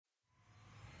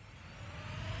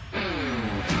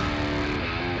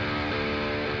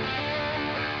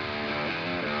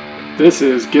This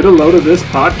is Get a Load of This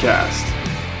podcast,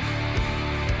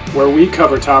 where we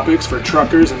cover topics for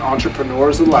truckers and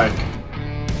entrepreneurs alike.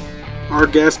 Our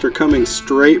guests are coming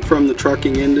straight from the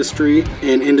trucking industry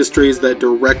and industries that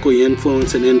directly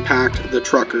influence and impact the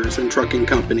truckers and trucking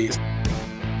companies.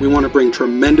 We want to bring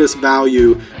tremendous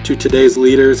value to today's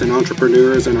leaders and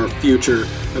entrepreneurs and our future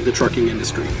of the trucking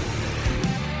industry.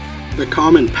 The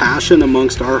common passion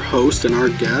amongst our host and our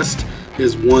guest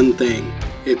is one thing.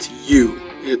 It's you.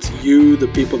 It's you, the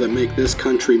people that make this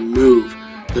country move,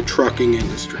 the trucking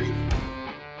industry.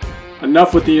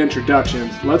 Enough with the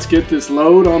introductions. Let's get this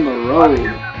load on the road.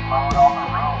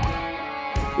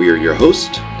 We are your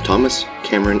hosts, Thomas,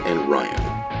 Cameron, and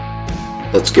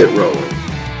Ryan. Let's get rolling.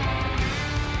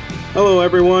 Hello,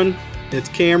 everyone. It's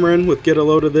Cameron with Get a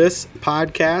Load of This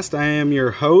podcast. I am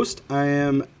your host. I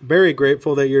am very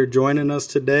grateful that you're joining us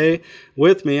today.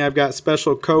 With me, I've got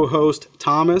special co-host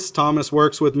Thomas. Thomas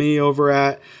works with me over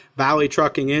at Valley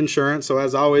Trucking Insurance. So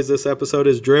as always, this episode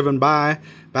is driven by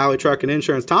Valley Trucking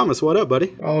Insurance. Thomas, what up,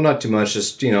 buddy? Oh, not too much.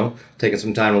 Just, taking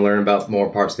some time to learn about more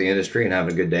parts of the industry and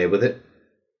having a good day with it.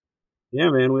 Yeah,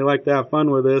 man, we like to have fun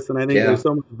with this. And I think there's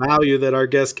so much value that our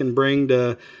guests can bring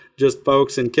to just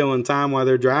folks and killing time while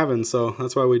they're driving. So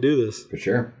that's why we do this. For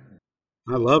sure.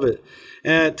 I love it.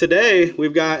 And today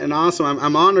we've got an awesome,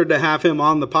 I'm honored to have him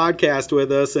on the podcast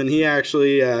with us, and he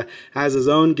actually has his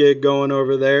own gig going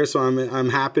over there. So I'm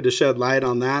happy to shed light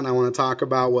on that. And I want to talk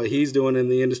about what he's doing in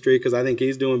the industry, because I think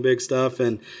he's doing big stuff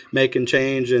and making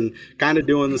change and kind of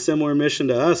doing the similar mission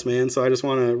to us, man. So I just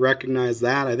want to recognize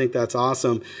that. I think that's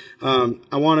awesome. I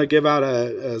want to give out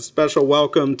a special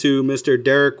welcome to Mr.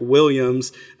 Derek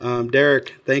Williams.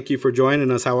 Derek, thank you for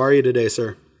joining us. How are you today,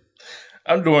 sir?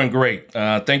 I'm doing great.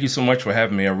 Thank you so much for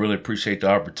having me. I really appreciate the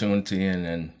opportunity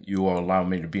and you all allow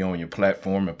me to be on your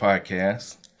platform and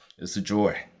podcast. It's a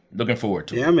joy. Looking forward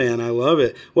to it. Yeah, man. I love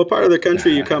it. What part of the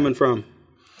country are you coming from?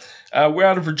 We're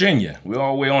out of Virginia. We're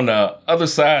all the way on the other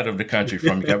side of the country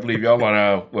from you. I believe y'all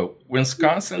are,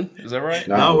 Wisconsin? Is that right?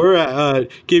 No, we're at,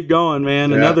 keep going,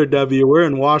 man. Yeah. Another W. We're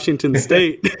in Washington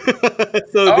State.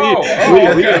 So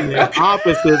we're on the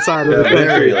opposite side of the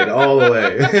country. Like all the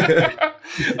way.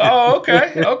 Oh,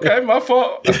 okay. Okay, my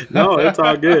fault. No, it's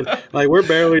all good. Like, we're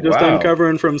barely just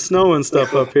uncovering from snow and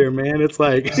stuff up here, man. It's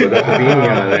like... So that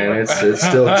beanie on, man. It's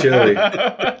still chilly.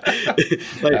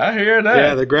 I hear that.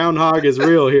 Yeah, the groundhog is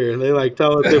real here. They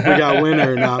tell us if we got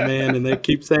winter or not, man, and they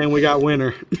keep saying we got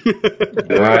winter.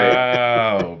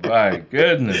 Wow, my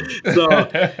goodness. So,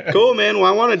 cool, man.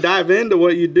 Well, I want to dive into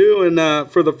what you do,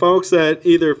 and for the folks that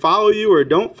either follow you or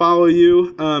don't follow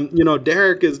you,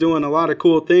 Derek is doing a lot of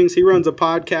cool things. He runs a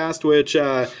podcast, which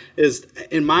is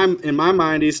in my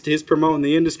mind, he's promoting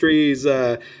the industry.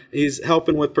 He's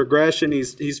helping with progression.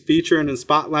 He's featuring and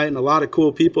spotlighting a lot of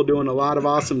cool people doing a lot of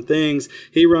awesome things.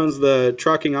 He runs the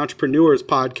Trucking Entrepreneurs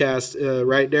podcast,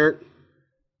 right, Derek?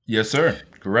 Yes, sir.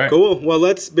 Correct. Cool.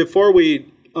 Well, before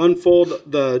we unfold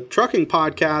the trucking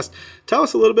podcast, tell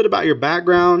us a little bit about your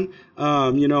background, a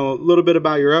little bit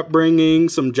about your upbringing,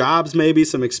 some jobs, maybe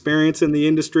some experience in the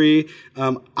industry.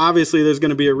 Obviously, there's going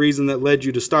to be a reason that led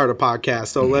you to start a podcast.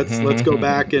 So let's go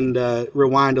back and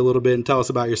rewind a little bit and tell us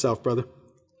about yourself, brother.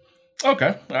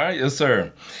 Okay. All right. Yes,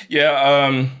 sir.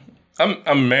 Yeah.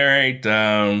 I'm married.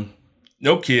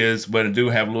 No kids, but I do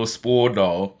have a little spoiled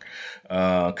dog.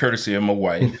 Courtesy of my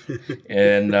wife,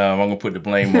 and I'm gonna put the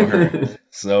blame on her.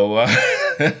 So,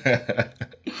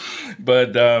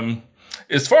 but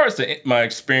as far as my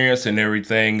experience and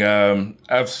everything,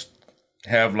 I've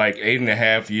have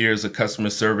 8.5 years of customer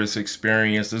service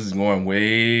experience. This is going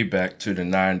way back to the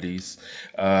 90s.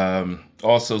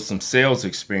 Also some sales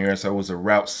experience. I was a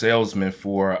route salesman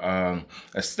for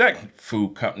a snack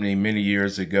food company many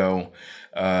years ago.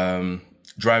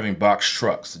 Driving box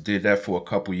trucks. Did that for a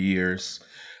couple years.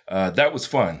 That was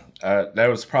fun. That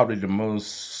was probably the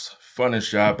most funnest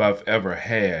job I've ever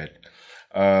had.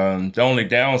 The only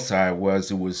downside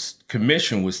was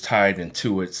commission was tied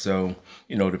into it. So,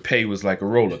 the pay was like a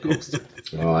roller coaster.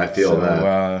 Oh, I feel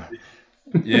that.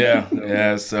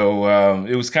 Yeah. So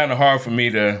it was kind of hard for me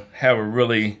to have a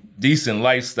really decent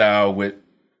lifestyle with,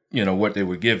 what they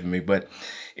were giving me. But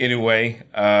anyway,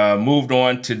 moved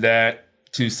on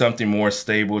to something more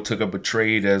stable, took up a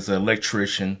trade as an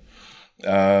electrician.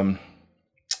 Been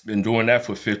doing that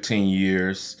for 15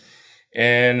 years.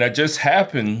 And I just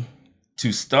happened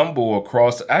to stumble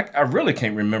across, I really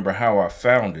can't remember how I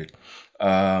found it,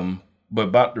 but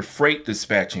about the freight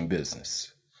dispatching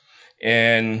business.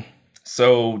 And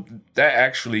so that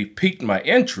actually piqued my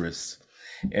interest.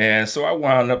 And so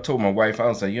I told my wife, I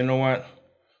was like, you know what?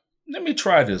 Let me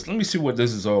try this. Let me see what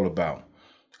this is all about.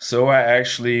 So I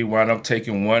actually wound up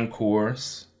taking one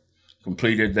course,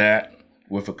 completed that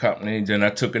with a company. Then I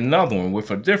took another one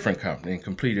with a different company and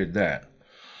completed that.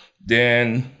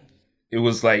 Then it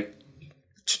was like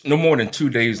no more than 2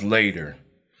 days later,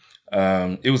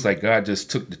 it was like God just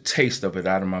took the taste of it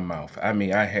out of my mouth. I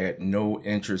mean, I had no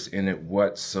interest in it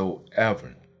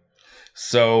whatsoever.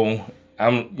 So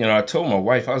I told my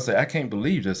wife, I was like, I can't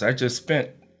believe this. I just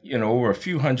spent, over a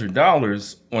few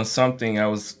 $100s on something I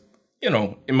was,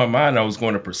 in my mind I was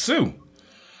going to pursue.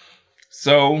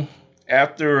 So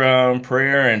after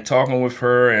prayer and talking with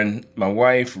her and my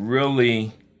wife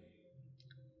really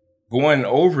going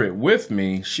over it with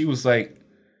me, she was like,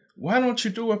 why don't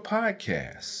you do a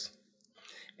podcast?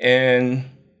 And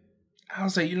I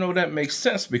was like, that makes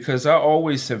sense because I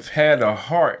always have had a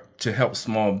heart to help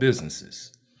small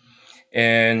businesses.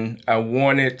 And I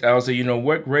was like,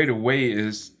 what greater way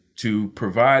is to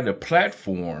provide a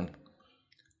platform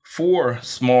for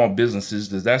small businesses,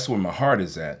 because that's where my heart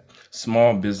is at,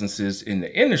 small businesses in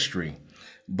the industry.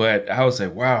 But I was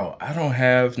like, wow, I don't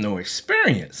have no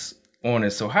experience on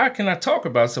it. So how can I talk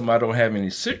about something I don't have any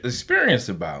experience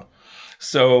about?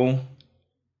 So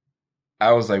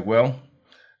I was like, well,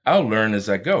 I'll learn as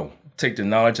I go. Take the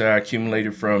knowledge I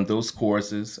accumulated from those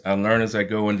courses. I'll learn as I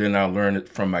go, and then I'll learn it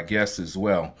from my guests as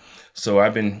well. So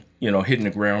I've been, hitting the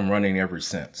ground running ever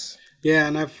since. Yeah,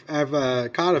 and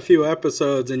I've caught a few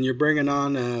episodes, and you're bringing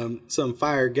on some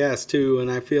fire guests too,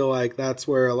 and I feel like that's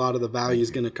where a lot of the value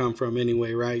is going to come from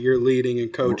anyway, right? You're leading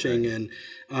and coaching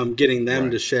and getting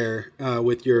them to share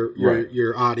with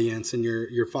your audience and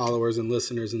your followers and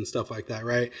listeners and stuff like that,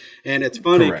 right? And it's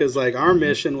funny because like our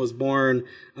mission was born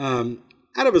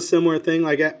out of a similar thing.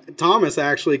 Like Thomas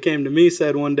actually came to me,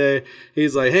 said one day,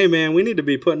 he's like, hey man, we need to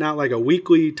be putting out like a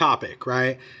weekly topic,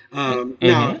 right?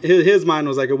 Now his mind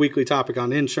was like a weekly topic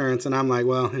on insurance. And I'm like,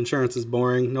 well, insurance is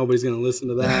boring. Nobody's going to listen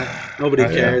to that. Nobody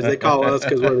cares. They call us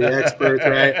because we're the experts,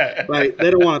 right? Like they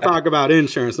don't want to talk about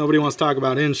insurance. Nobody wants to talk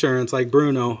about insurance like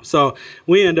Bruno. So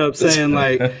we end up saying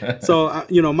like,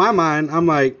 my mind, I'm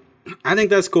like, I think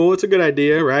that's cool. It's a good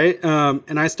idea, right?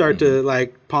 And I start to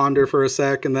like ponder for a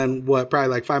sec, and then probably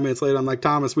like 5 minutes later, I'm like,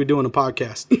 Thomas, we doing a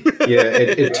podcast. Yeah,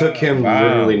 it took him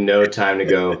literally no time to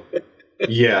go.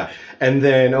 Yeah, and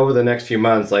then over the next few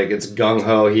months, like it's gung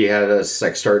ho. He had us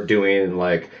like start doing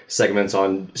like segments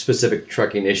on specific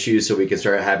trucking issues, so we could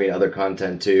start having other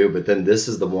content too. But then this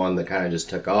is the one that kind of just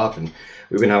took off, and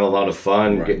we've been having a lot of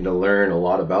fun getting to learn a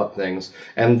lot about things.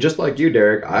 And just like you,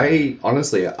 Derek,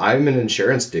 I'm an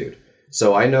insurance dude.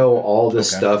 So I know all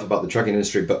this stuff about the trucking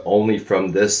industry, but only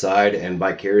from this side and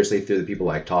vicariously through the people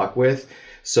I talk with.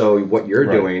 So what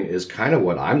you're doing is kind of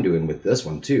what I'm doing with this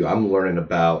one too. I'm learning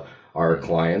about our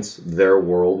clients, their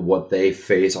world, what they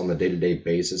face on the day-to-day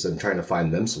basis, and trying to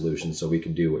find them solutions so we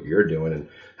can do what you're doing and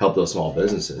help those small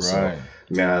businesses. Right.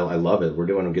 So, man, I love it. We're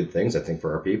doing good things, I think,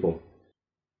 for our people.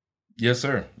 Yes,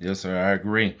 sir. I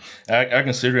agree. I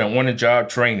consider it on-the-job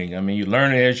training. I mean, you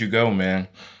learn it as you go, man,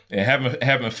 and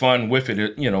having fun with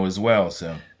it, as well.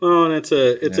 So. Well, and it's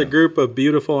a group of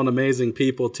beautiful and amazing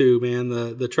people too, man.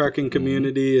 The trucking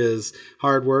community is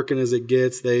hard working as it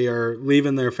gets. They are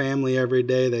leaving their family every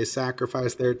day. They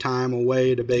sacrifice their time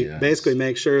away to basically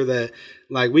make sure that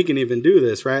like we can even do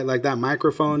this, right? Like that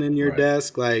microphone in your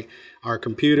desk, like our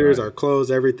computers, our clothes,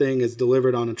 everything is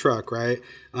delivered on a truck, right?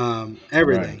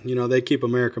 Everything, they keep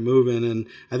America moving. And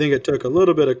I think it took a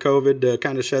little bit of COVID to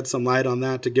kind of shed some light on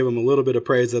that, to give them a little bit of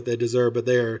praise that they deserve, but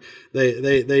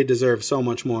they deserve so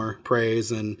much more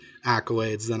praise and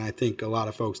accolades than I think a lot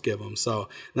of folks give them. So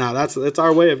now that's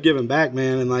our way of giving back,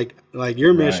 man. And like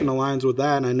your mission aligns with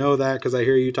that. And I know that because I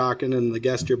hear you talking, and the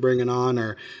guests you're bringing on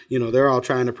are, they're all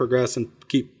trying to progress and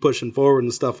keep pushing forward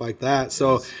and stuff like that.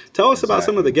 So tell us about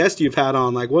some of the guests you've had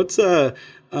on. Like what's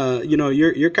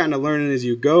you're kind of learning as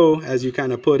you go, as you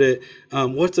kind of put it.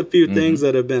 What's a few things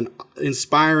that have been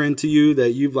inspiring to you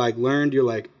that you've like learned? You're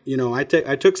like,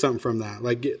 I took something from that.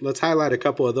 Like, let's highlight a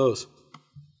couple of those.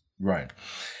 Right.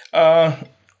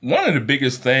 One of the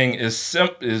biggest thing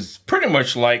is pretty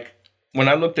much like when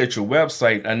I looked at your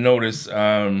website, I noticed,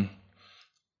 let me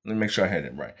make sure I had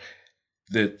it right.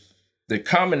 The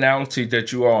commonality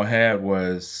that you all had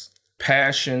was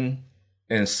passion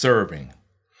and serving.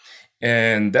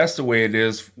 And that's the way it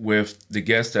is with the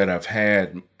guests that I've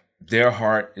had. Their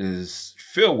heart is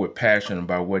filled with passion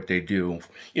about what they do,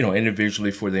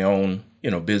 individually for their own,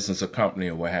 business or company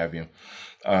or what have you.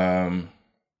 And,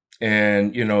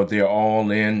 they're all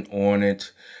in on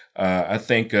it. I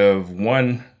think of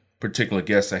one particular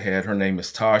guest I had. Her name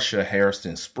is Tasha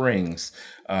Harrison Springs,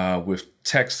 with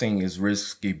Texting is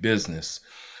Risky Business.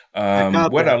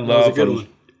 What I love.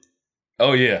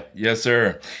 Oh, yeah. Yes,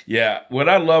 sir. Yeah. What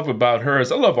I love about her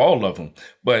is I love all of them.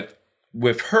 But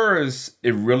with hers,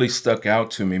 it really stuck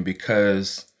out to me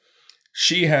because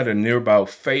she had a nearby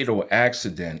fatal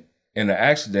accident, and an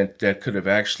accident that could have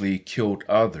actually killed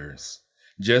others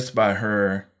just by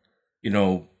her,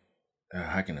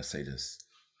 how can I say this?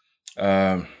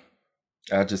 I'll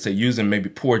just say using maybe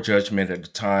poor judgment at the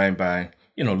time by,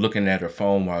 looking at her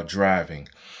phone while driving.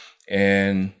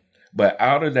 But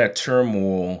out of that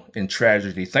turmoil and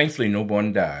tragedy, thankfully no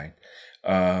one died.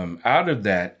 Out of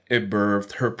that, it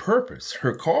birthed her purpose,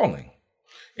 her calling.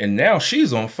 And now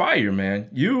she's on fire, man.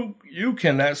 You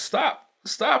cannot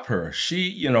stop her.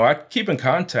 She, I keep in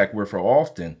contact with her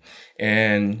often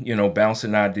and,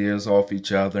 bouncing ideas off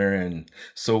each other and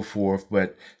so forth.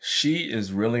 But she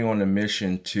is really on a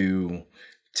mission to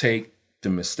take the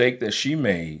mistake that she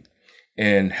made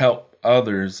and help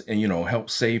others and, help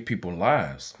save people's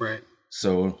lives. Right.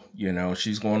 So,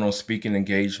 she's going on speaking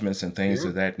engagements and things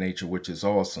of that nature, which is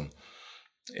awesome.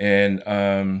 And,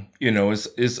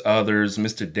 it's others.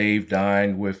 Mr. Dave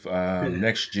Dine with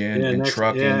Next Gen and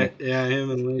Trucking. Him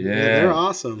and they're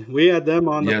awesome. We had them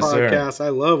on the podcast. Sir. I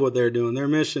love what they're doing. Their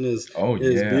mission is a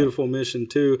beautiful mission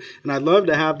too. And I'd love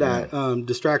to have that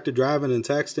distracted driving and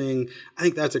texting. I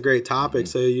think that's a great topic.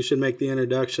 So you should make the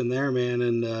introduction there, man.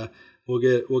 And we'll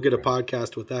get a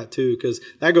podcast with that too, because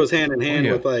that goes hand in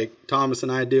hand with like Thomas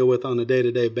and I deal with on a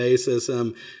day-to-day basis.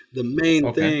 The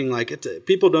main thing, like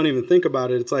people don't even think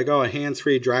about it. It's like, a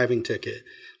hands-free driving ticket.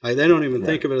 Like they don't even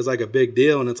think of it as like a big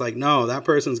deal. And it's like, no, that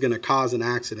person's going to cause an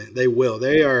accident. They will.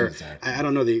 They are, exactly. I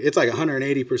don't know, it's like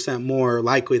 180% more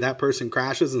likely that person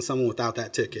crashes than someone without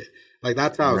that ticket. Like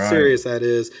that's how serious that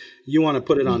is. You want to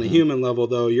put it on a human level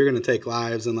though, you're going to take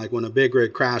lives. And like when a big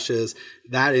rig crashes,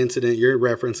 that incident you're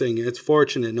referencing, it's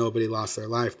fortunate nobody lost their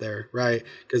life there, right?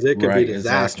 Because it could be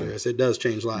disastrous. Exactly. It does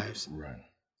change lives. Right.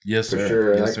 Yes, sir. For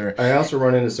sure. Yes, sir. I also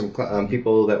run into some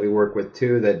people that we work with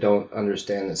too that don't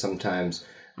understand that sometimes,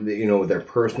 with their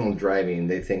personal driving,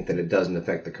 they think that it doesn't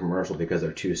affect the commercial because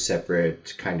they're two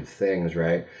separate kind of things,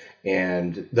 right?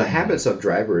 And the habits of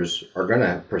drivers are going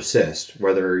to persist,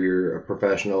 whether you're a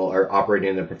professional or operating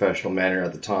in a professional manner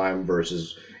at the time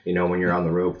versus, when you're on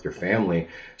the road with your family.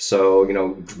 So,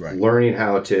 learning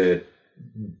how to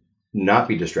not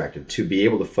be distracted, to be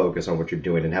able to focus on what you're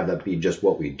doing and have that be just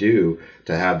what we do,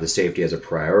 to have the safety as a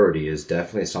priority is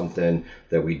definitely something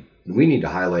that we need to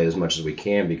highlight as much as we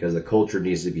can, because the culture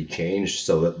needs to be changed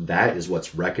so that is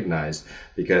what's recognized.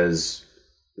 Because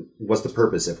what's the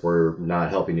purpose if we're not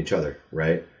helping each other,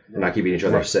 right? We're not keeping each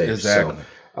other safe. Exactly. So,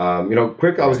 I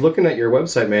was looking at your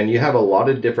website, man. You have a lot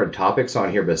of different topics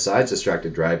on here besides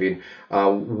distracted driving.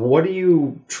 What are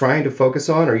you trying to focus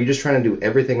on? Are you just trying to do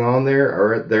everything on there?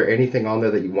 Or are there anything on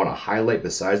there that you want to highlight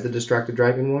besides the distracted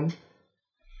driving one?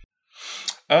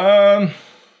 I'd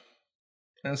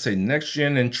say Next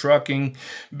Gen and Trucking.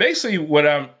 Basically, what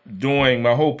I'm doing,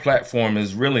 my whole platform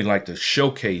is really like to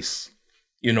showcase,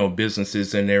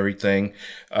 businesses and everything.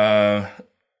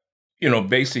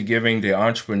 Basically giving the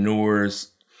entrepreneurs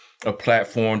a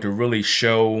platform to really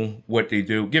show what they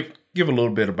do, give a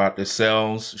little bit about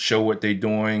themselves, show what they're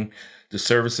doing, the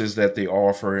services that they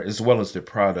offer, as well as the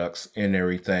products and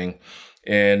everything.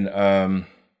 And, I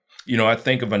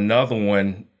think of another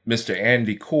one, Mr.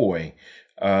 Andy Coy,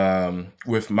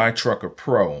 with My Trucker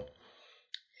Pro.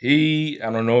 I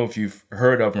don't know if you've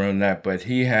heard of him or not, but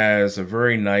he has a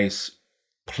very nice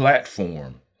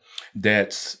platform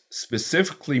that's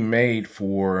specifically made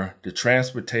for the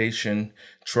transportation,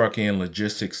 trucking, and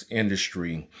logistics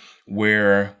industry,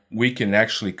 where we can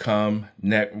actually come,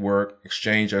 network,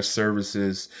 exchange our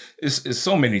services. It's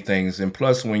so many things. And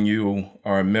plus, when you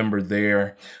are a member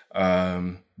there,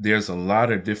 there's a lot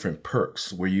of different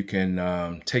perks where you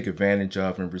can take advantage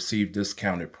of and receive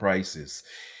discounted prices.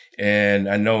 And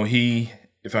I know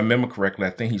if I remember correctly,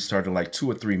 I think he started like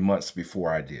 2 or 3 months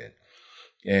before I did.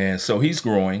 And so he's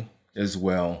growing as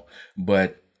well,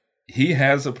 but he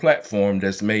has a platform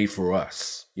that's made for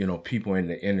us, people in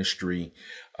the industry,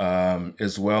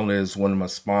 as well as one of my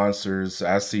sponsors,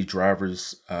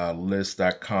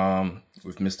 ICDriverslist.com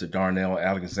with Mr. Darnell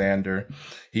Alexander.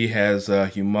 He has a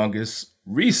humongous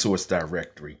resource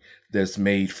directory that's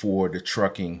made for the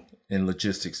trucking and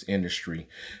logistics industry.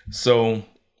 So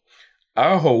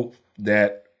I hope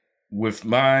that with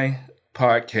my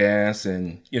podcast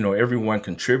and, everyone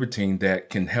contributing, that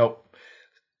can help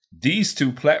these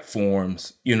two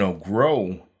platforms,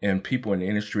 grow, and people in the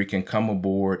industry can come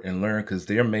aboard and learn, because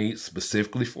they're made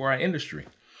specifically for our industry.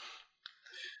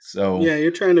 So yeah,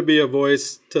 you're trying to be a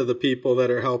voice to the people that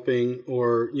are helping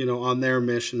or, on their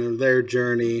mission or their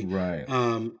journey. Right.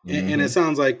 And it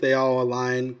sounds like they all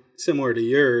align similar to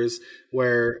yours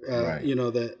where,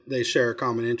 that they share a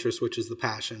common interest, which is the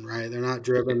passion, right? They're not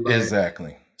driven by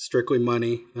strictly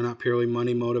money. They're not purely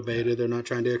money motivated. They're not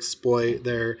trying to exploit.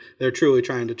 They're truly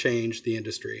trying to change the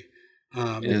industry.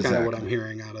 Is kind of what I'm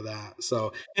hearing out of that.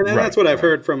 So, and that's what I've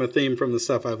heard from a theme from the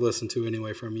stuff I've listened to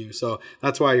anyway from you. So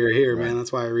that's why you're here, man.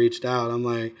 That's why I reached out. I'm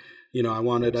like,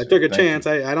 I took a chance.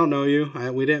 I don't know you.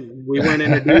 We weren't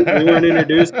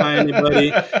introduced by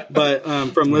anybody, but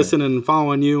from listening and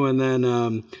following you, and then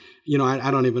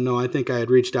I don't even know. I think I had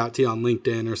reached out to you on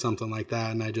LinkedIn or something like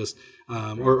that, and I just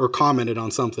or commented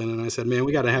on something, and I said, "Man,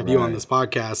 we got to have you on this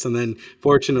podcast." And then,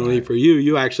 fortunately for you,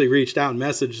 you actually reached out and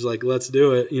messaged like, "Let's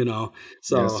do it,"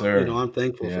 So I'm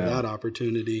thankful for that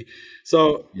opportunity.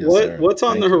 So, what's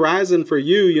on the horizon for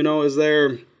you? Is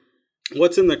there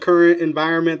what's in the current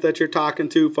environment that you're talking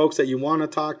to, folks that you want to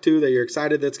talk to, that you're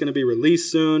excited that's going to be released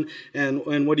soon,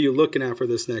 and what are you looking at for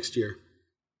this next year?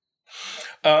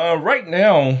 Right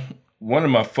now, one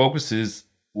of my focuses.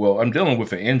 Well, I'm dealing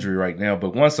with an injury right now,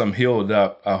 but once I'm healed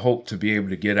up, I hope to be able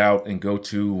to get out and go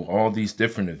to all these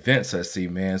different events I see,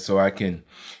 man, so I can,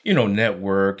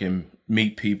 network and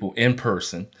meet people in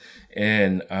person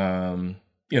and,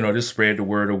 just spread the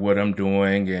word of what I'm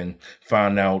doing and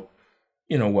find out,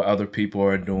 what other people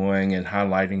are doing and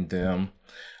highlighting them.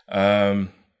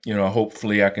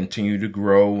 Hopefully I continue to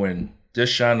grow and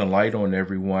just shine a light on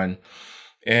everyone.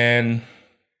 And,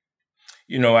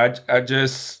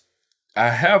 I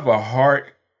have a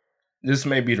heart, this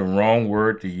may be the wrong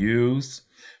word to use,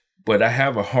 but I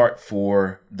have a heart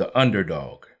for the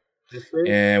underdog.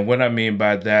 And what I mean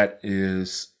by that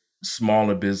is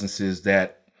smaller businesses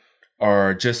that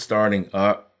are just starting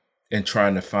up and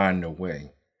trying to find their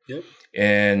way. Yep.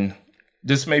 And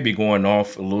this may be going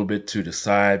off a little bit to the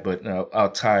side, but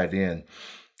I'll tie it in.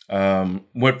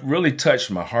 What really touched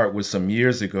my heart was some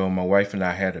years ago, my wife and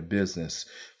I had a business,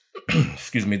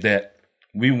 that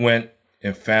we went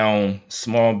and found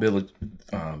small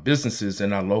businesses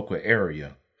in our local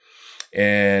area.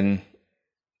 And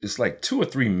it's like 2 or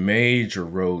 3 major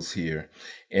roads here.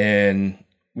 And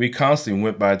we constantly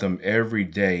went by them every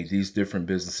day, these different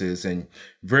businesses. And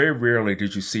very rarely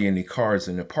did you see any cars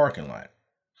in the parking lot.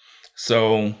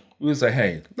 So we was like,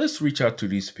 hey, let's reach out to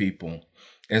these people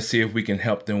and see if we can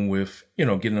help them with,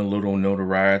 getting a little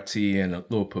notoriety and a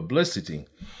little publicity.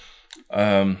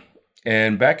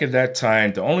 And back at that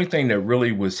time, the only thing that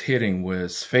really was hitting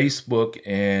was Facebook,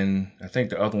 and I think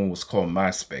the other one was called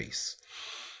MySpace.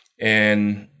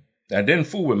 And I didn't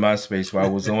fool with MySpace while I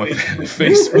was on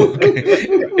Facebook.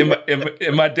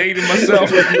 Am I dating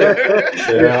myself?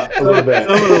 Yeah, a little bit.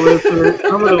 Some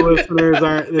of the listeners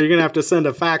aren't. They're gonna have to send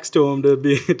a fax to them to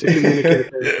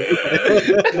communicate.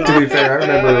 To be fair, I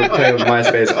remember playing with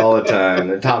MySpace all the time.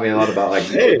 It taught me a lot about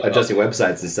adjusting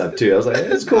websites and stuff too. I was like,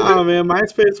 it's cool. Oh man,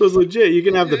 MySpace was legit. You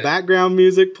can have the background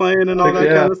music playing and all that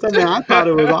kind of stuff. Man, I thought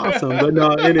it was awesome, but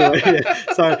no. Anyway,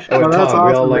 sorry. That's Tom, awesome.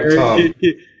 we all like Tom.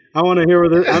 I want to hear where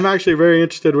this. I'm actually very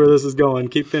interested where this is going.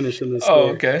 Keep finishing this story. Oh,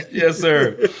 okay. Yes,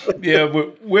 sir. Yeah,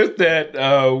 but with that,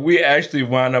 we actually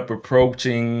wound up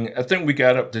approaching. I think we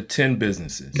got up to 10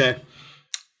 businesses. Okay.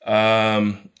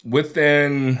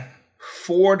 Within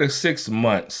 4 to 6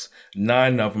 months,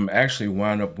 9 of them actually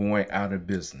wound up going out of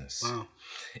business. Wow.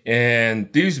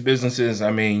 And these businesses,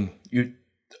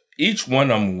 each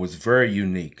one of them was very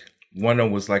unique. One of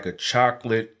them was like a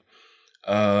chocolate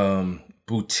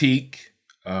boutique.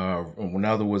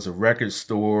 Another was a record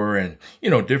store and,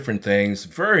 different things.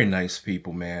 Very nice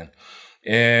people, man.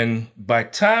 And by the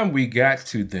time we got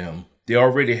to them, they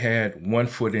already had 1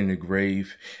 foot in the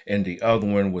grave and the other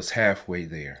one was halfway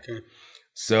there. Okay.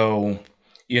 So,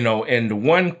 and the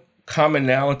one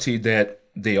commonality that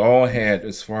they all had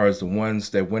as far as the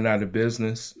ones that went out of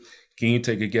business, can you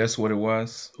take a guess what it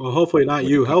was? Well, hopefully not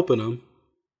you helping them.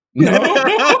 No.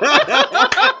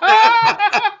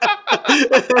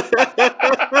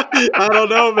 I don't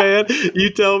know, man.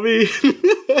 You tell me.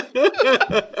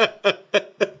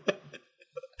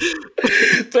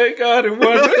 Thank God it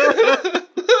wasn't.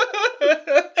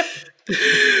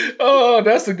 Oh,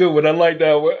 that's a good one. I like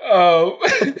that one.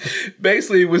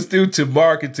 Basically, it was due to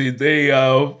marketing. They,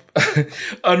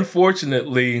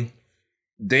 unfortunately,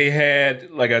 they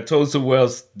had, like I told someone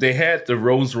else, they had the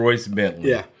Rolls Royce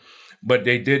Bentley. Yeah. But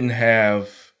they didn't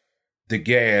have the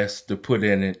gas to put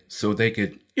in it so they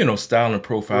could, style and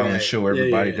profile and show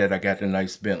everybody that I got the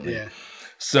nice Bentley. Yeah.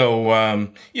 So,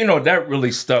 that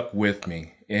really stuck with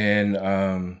me. And,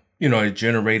 it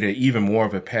generated even more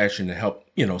of a passion to help,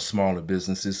 smaller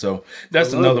businesses. So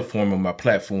that's another form of my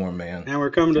platform, man. And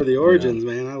we're coming to the origins,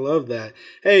 man. I love that.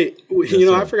 Hey,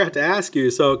 I forgot to ask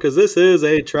you. So, because this is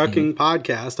a trucking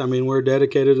podcast, I mean, we're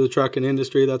dedicated to the trucking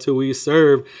industry. That's who we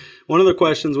serve. One of the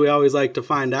questions we always like to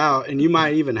find out, and you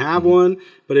might even have one,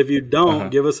 but if you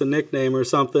don't, give us a nickname or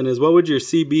something, is what would your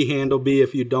CB handle be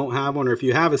if you don't have one? Or if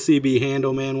you have a CB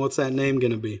handle, man, what's that name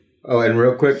going to be? Oh, and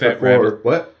real quick Fat before, Rabbit.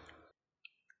 What?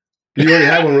 You already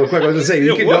had one real quick. I was going to say,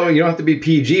 you don't have to be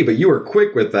PG, but you were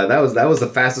quick with that. That was the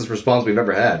fastest response we've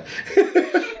ever had.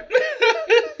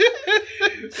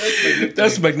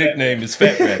 That's my nickname is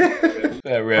Fat Rabbit.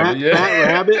 Fat Rabbit, yeah. Fat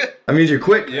Rabbit? That means you're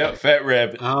quick. Yeah, Fat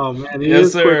Rabbit. Oh, man, he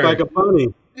is quick like a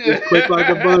bunny. He's quick like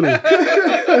a bunny.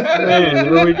 Man,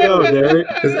 here we go, Derek.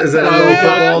 Is that a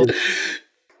little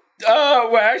football?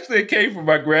 Well, actually, it came from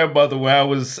my grandmother when I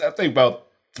was, I think, about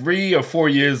 3 or 4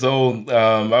 years old.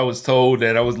 I was told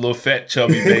that I was a little fat,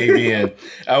 chubby baby, and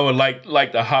I would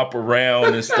like to hop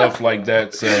around and stuff like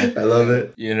that. So I love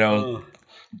it.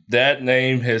 That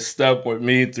name has stuck with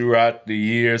me throughout the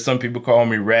years. Some people call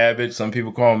me Rabbit. Some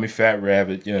people call me Fat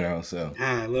Rabbit, so.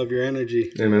 I love your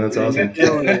energy. Yeah, man, that's awesome. You're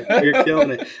killing it. You're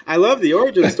killing it. I love the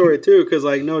origin story, too, because,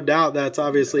 no doubt that's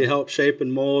obviously helped shape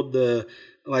and mold the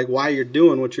why you're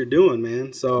doing what you're doing,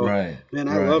 man. So, man,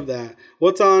 I love that.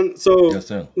 What's on?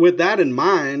 So, with that in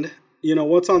mind,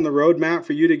 what's on the roadmap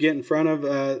for you to get in front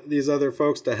of these other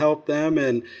folks to help them?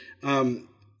 And, I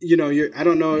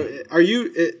don't know. Are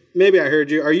you? Maybe I heard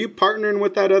you. Are you partnering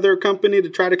with that other company to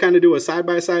try to kind of do a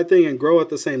side-by-side thing and grow at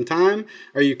the same time?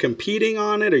 Are you competing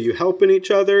on it? Are you helping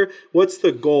each other? What's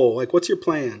the goal? What's your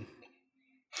plan?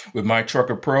 With My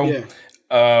Trucker Pro? Yeah.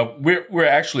 We're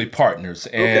actually partners,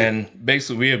 and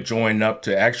basically we have joined up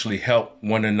to actually help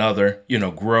one another,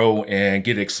 grow and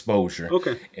get exposure.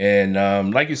 Okay.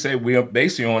 And like you said, we are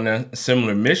basically on a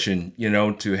similar mission,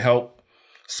 to help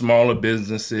smaller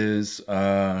businesses,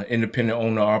 independent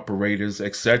owner operators,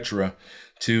 etc.,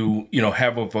 to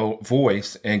have a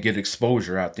voice and get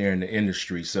exposure out there in the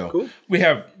industry. So we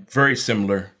have very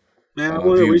similar. Man, I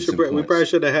wonder we probably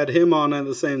should have had him on at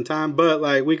the same time, but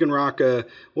we'll rock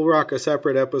a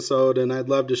separate episode, and I'd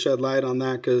love to shed light on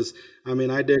that because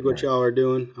I dig what y'all are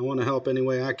doing. I want to help any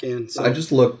way I can. So. I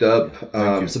just looked up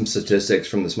some statistics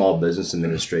from the Small Business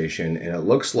Administration, and it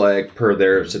looks like per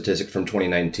their statistic from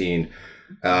 2019,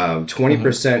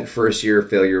 20% first year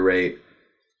failure rate.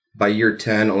 By year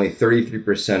 10, only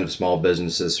 33% of small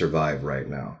businesses survive right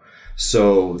now.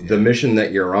 So the mission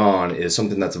that you're on is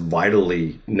something that's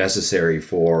vitally necessary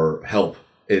for help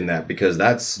in that, because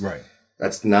that's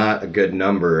not a good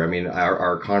number.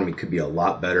 Our economy could be a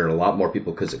lot better, and a lot more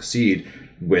people could succeed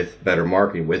with better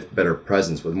marketing, with better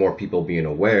presence, with more people being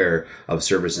aware of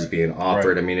services being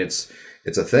offered. It's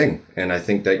a thing, and I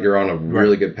think that you're on a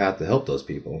really good path to help those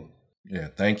people. Yeah,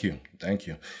 thank you.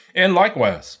 And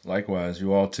likewise,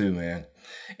 you all too, man.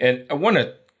 And I want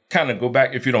to kind of go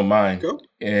back, if you don't mind,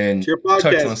 and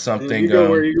touch on something. You go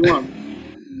where you want.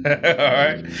 All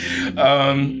right.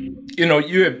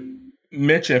 You had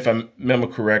mentioned, if I remember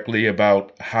correctly,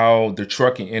 about how the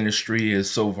trucking industry is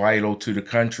so vital to the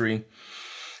country.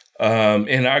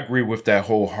 And I agree with that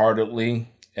wholeheartedly.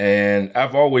 And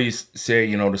I've always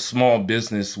said, the small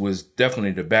business was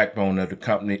definitely the backbone of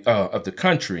the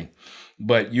country.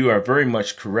 But you are very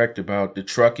much correct about the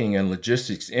trucking and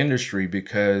logistics industry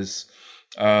because,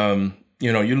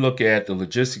 you look at the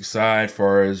logistics side as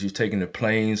far as you taking the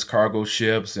planes, cargo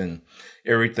ships, and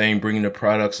everything, bringing the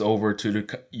products over to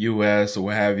the U.S. or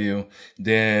what have you.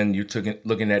 Then you're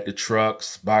looking at the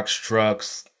trucks, box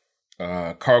trucks,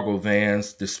 cargo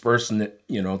vans, dispersing it,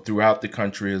 throughout the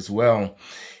country as well.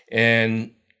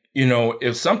 And,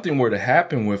 if something were to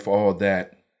happen with all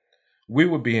that, we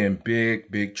would be in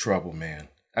big, big trouble, man.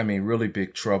 Really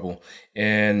big trouble.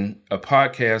 And a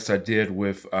podcast I did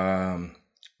with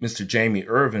Mr. Jamie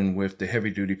Irvin with the Heavy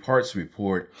Duty Parts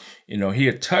Report, he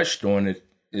had touched on it,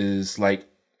 is like,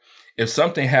 if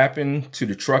something happened to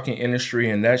the trucking industry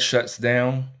and that shuts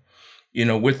down,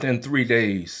 within 3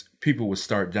 days, people would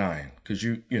start dying. Because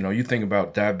you think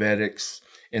about diabetics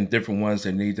and different ones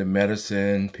that need the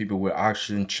medicine, people with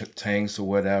oxygen tanks or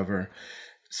whatever,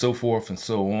 so forth and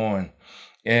so on.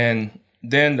 And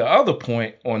then the other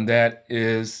point on that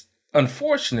is,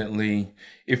 unfortunately,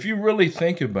 if you really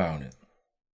think about it,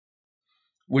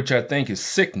 which I think is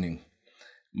sickening,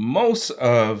 most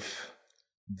of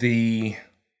the,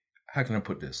 how can I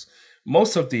put this?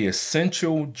 Most of the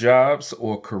essential jobs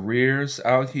or careers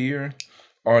out here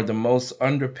are the most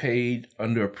underpaid,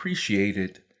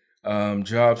 underappreciated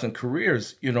jobs and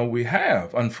careers, we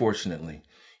have, unfortunately.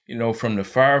 From the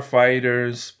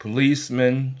firefighters,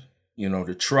 policemen,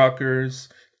 the truckers,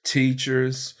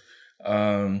 teachers,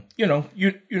 you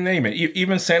name it,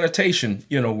 even sanitation,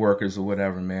 workers or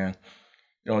whatever, man.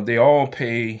 They all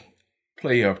play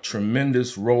a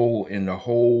tremendous role in the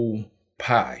whole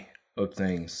pie of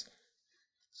things.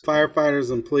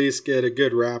 Firefighters and police get a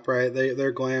good rap, right?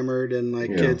 They're glamored, and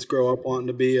kids grow up wanting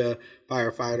to be a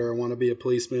firefighter or want to be a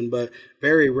policeman, but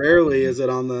very rarely is it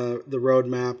on the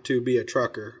roadmap to be a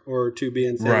trucker or to be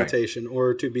in sanitation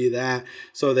or to be that.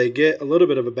 So they get a little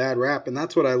bit of a bad rap, and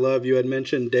that's what I love. You had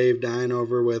mentioned Dave Dine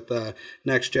over with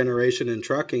Next Generation in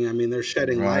Trucking. I mean, they're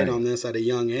shedding light on this at a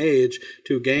young age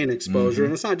to gain exposure,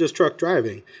 and it's not just truck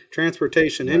driving.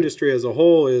 Transportation industry as a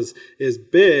whole is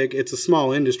big. It's a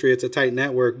small industry. It's a tight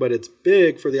network, but it's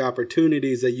big for the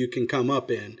opportunities that you can come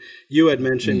up in. You had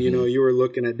mentioned, you were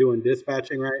looking at doing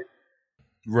dispatching, right?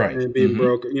 Right. And being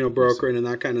brokering and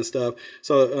that kind of stuff.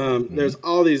 So there's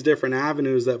all these different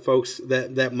avenues that folks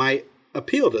that might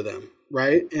appeal to them,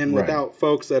 right? And without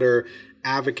folks that are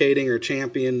advocating or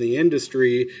championing the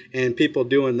industry and people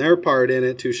doing their part in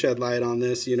it to shed light on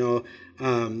this, it's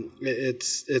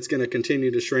going to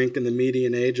continue to shrink, and the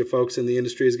median age of folks in the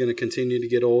industry is going to continue to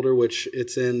get older, which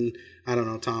it's in, I don't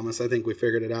know, Thomas, I think we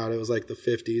figured it out. It was like the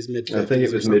 50s, mid-50s. I think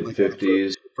it was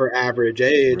mid-50s. For average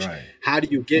age. Right. How do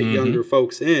you get younger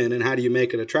folks in, and how do you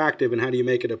make it attractive, and how do you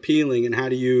make it appealing, and how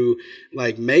do you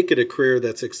make it a career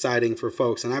that's exciting for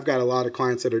folks? And I've got a lot of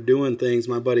clients that are doing things.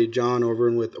 My buddy John over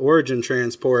with Origin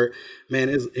Transport, man,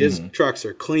 his trucks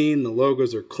are clean. The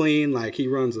logos are clean. He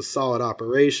runs a solid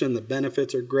operation. The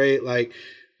benefits are great.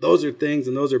 Those are things,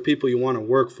 and those are people you want to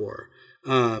work for.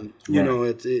 So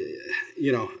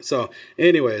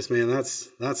anyways, man, that's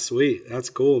sweet. That's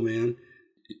cool, man.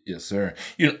 Yes, sir.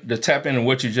 To tap into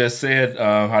what you just said,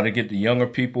 how to get the younger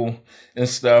people and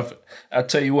stuff. I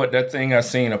tell you what, that thing I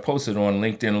posted on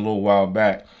LinkedIn a little while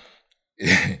back.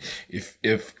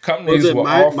 If companies was it will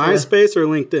offer MySpace or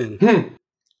LinkedIn?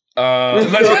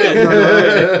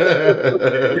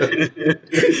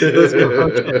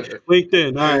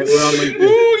 LinkedIn. All right, we're on LinkedIn.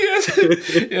 Ooh,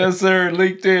 yes, sir.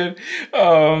 LinkedIn.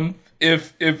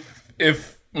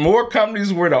 If more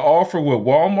companies were to offer what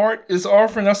Walmart is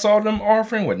offering, I saw them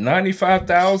offering with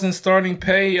 $95,000 starting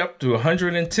pay up to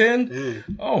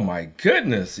 $110,000. Oh my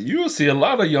goodness, you will see a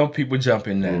lot of young people jump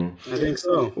in that. I think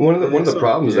so. One of the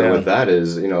problems though with that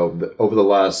is, over the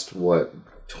last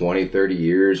 20, 30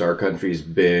 years, our country's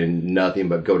been nothing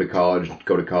but go to college,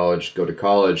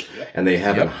 and they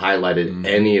haven't highlighted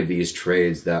any of these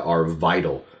trades that are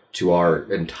vital to our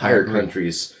entire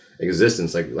country's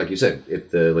existence. Like you said,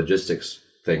 if the logistics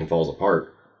thing falls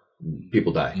apart,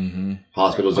 people die.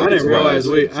 Hospitals. I didn't realize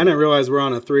we're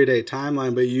on a 3-day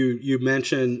timeline, but you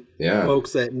mentioned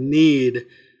folks that need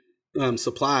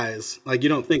supplies. You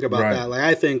don't think about that.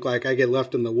 I think I get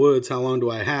left in the woods. How long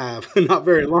do I have? Not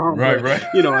very long. Right.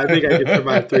 I think I could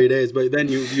survive 3 days. But then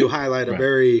you highlight a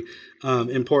very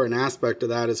important aspect of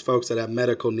that is folks that have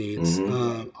medical needs,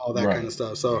 all that kind of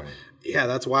stuff. So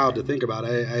that's wild to think about.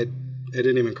 It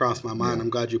didn't even cross my mind. I'm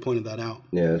glad you pointed that out.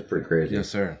 Yeah, it's pretty crazy. Yes,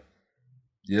 sir.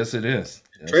 Yes, it is.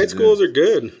 Trade schools are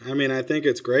good. I mean, I think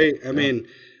it's great. I mean,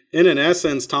 in an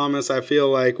essence, Thomas, I feel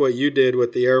like what you did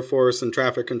with the Air Force and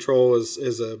traffic control is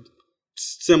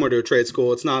similar to a trade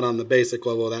school. It's not on the basic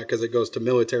level of that because it goes to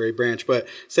military branch, but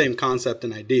same concept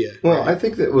and idea. Well, I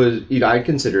think that was, I'd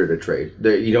consider it a trade.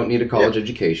 You don't need a college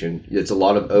education. It's a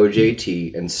lot of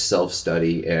OJT and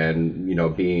self-study and,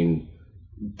 being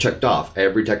checked off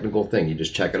every technical thing. You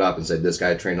just check it off and say, this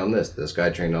guy trained on this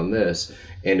guy trained on this,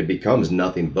 and it becomes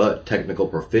nothing but technical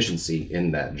proficiency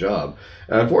in that job.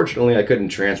 Unfortunately, I couldn't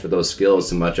transfer those skills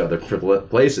to much other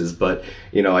places, but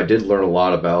I did learn a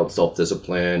lot about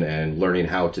self-discipline and learning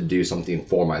how to do something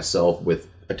for myself with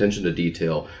attention to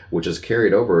detail, which is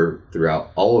carried over throughout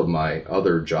all of my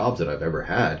other jobs that I've ever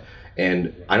had.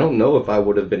 And I don't know if I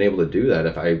would have been able to do that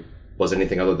if I was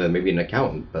anything other than maybe an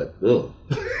accountant, but I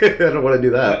don't want to do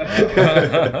that.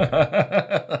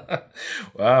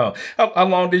 Wow. How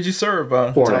long did you serve?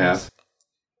 4.5.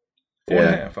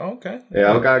 4.5. Okay.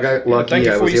 Yeah, I got lucky.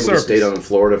 I was able to stay down in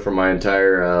Florida for my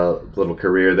entire little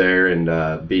career there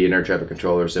and be an air traffic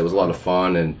controller. So it was a lot of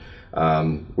fun and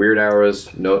weird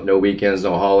hours, no weekends,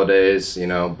 no holidays,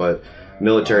 but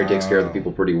military takes care of the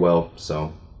people pretty well.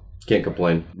 So can't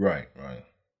complain. Right.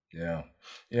 Yeah.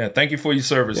 Yeah, thank you for your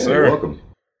service, yeah, sir. You're welcome.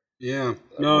 Yeah.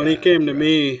 No, and he came to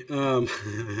me.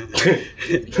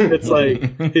 It's like,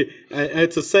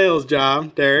 it's a sales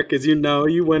job, Derek, as you know.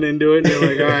 You went into it and you're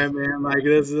like, all right, man, like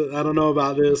this, I don't know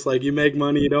about this. Like, you make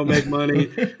money, you don't make money.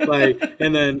 Like,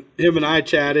 and then him and I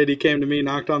chatted. He came to me,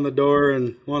 knocked on the door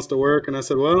and wants to work. And I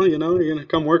said, well, you're going to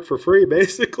come work for free,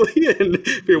 basically. And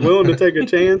if you're willing to take a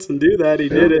chance and do that, he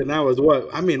did it. And that was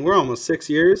we're almost 6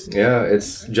 years. Yeah,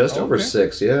 it's just over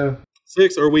 6. Yeah.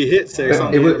 6, or we hit 6.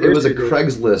 It was a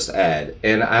Craigslist ad,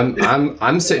 and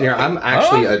I'm sitting here. I'm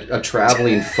actually a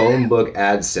traveling phone book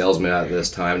ad salesman at this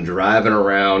time, driving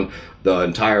around the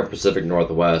entire Pacific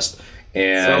Northwest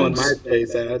and selling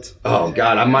MySpace ads. Oh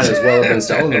God, I might as well have been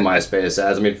selling the MySpace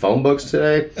ads. I mean, phone books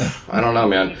today. I don't know,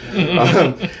 man.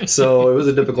 So it was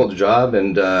a difficult job,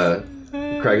 and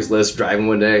Craigslist driving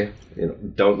one day.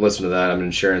 Don't listen to that. I'm an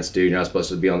insurance dude. You're not supposed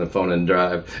to be on the phone and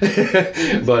drive.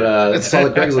 But saw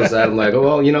the Craigslist ad. I'm like, oh,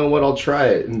 well, you know what? I'll try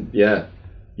it. And yeah.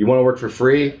 You want to work for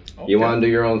free? Okay. You want to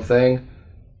do your own thing?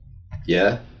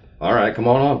 Yeah. All right, come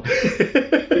on.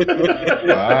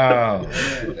 Wow.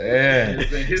 Yeah.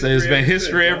 So it's been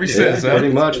history ever since.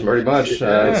 Pretty much.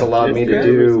 It's allowed me to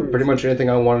do pretty much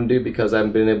anything I want to do because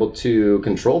I've been able to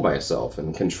control myself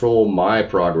and control my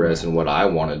progress and what I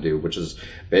want to do, which is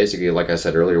basically, like I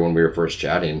said earlier when we were first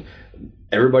chatting,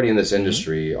 everybody in this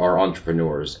industry are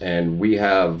entrepreneurs, and we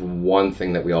have one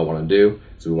thing that we all want to do,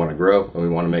 is we want to grow and we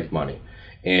want to make money.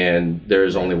 And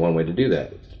there's only one way to do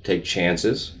that. Take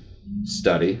chances,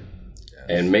 study,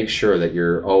 and make sure that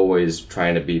you're always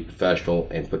trying to be professional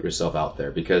and put yourself out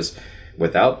there, because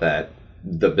without that,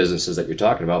 the businesses that you're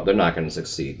talking about, they're not going to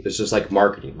succeed. It's just like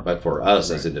marketing, but for us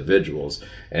as individuals.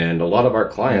 And a lot of our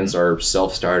clients are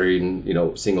self-starting,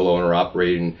 single owner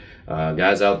operating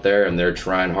guys out there, and they're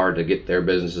trying hard to get their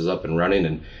businesses up and running.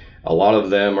 And a lot of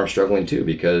them are struggling too,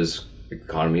 because the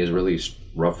economy is really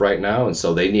rough right now, and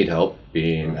so they need help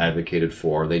being advocated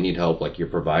for. They need help like you're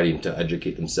providing to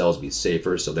educate themselves, be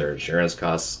safer, so their insurance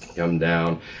costs can come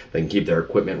down, they can keep their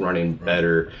equipment running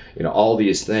better. All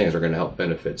these things are going to help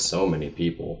benefit so many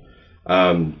people.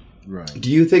 Do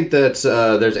you think that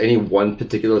there's any one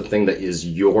particular thing that is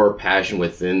your passion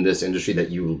within this industry that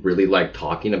you really like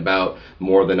talking about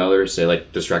more than others? Say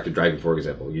like distracted driving, for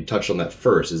example. You touched on that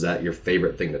first. Is that your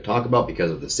favorite thing to talk about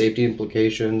because of the safety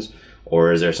implications?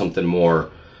 Or is there something more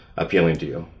appealing to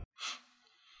you?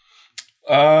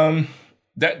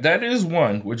 That is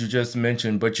one, what you just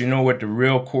mentioned. But you know what the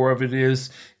real core of it is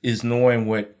knowing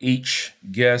what each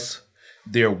guest,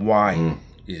 their why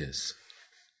is.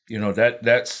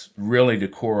 That's really the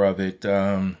core of it.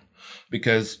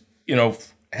 Because,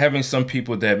 having some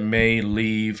people that may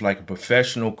leave like a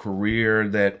professional career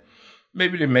that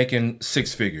maybe they're making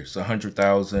 6 figures,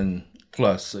 100,000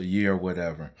 plus a year or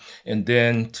whatever. And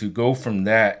then to go from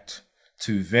that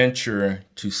to venture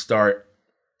to start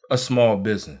a small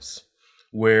business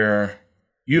where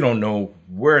you don't know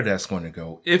where that's going to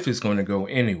go, if it's going to go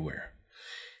anywhere.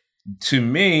 To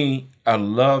me, I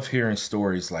love hearing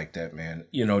stories like that, man.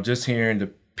 Just hearing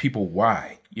the people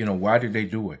why. Why did they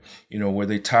do it? Were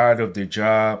they tired of their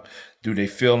job? Do they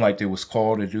feel like they was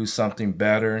called to do something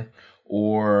better?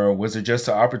 Or was it just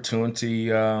an opportunity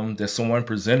that someone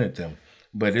presented them?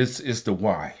 But it's the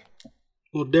why.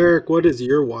 Well, Derek, what is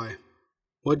your why?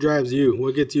 What drives you?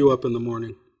 What gets you up in the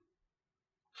morning?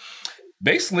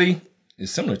 Basically,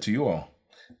 it's similar to you all.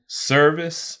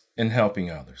 Service and helping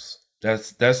others.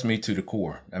 That's me to the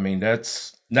core. I mean,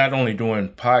 that's not only doing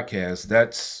podcasts,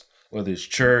 that's whether it's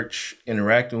church,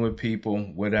 interacting with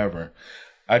people, whatever.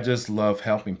 I just love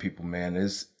helping people, man.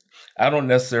 I don't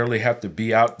necessarily have to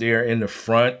be out there in the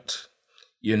front.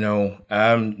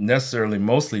 I'm necessarily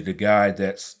mostly the guy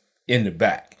that's in the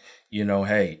back.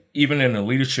 Hey, even in a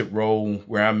leadership role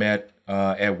where I'm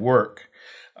at work,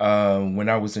 when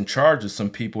I was in charge of some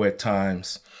people at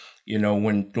times,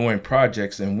 when doing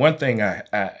projects. And one thing I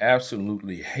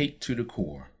absolutely hate to the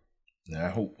core, and I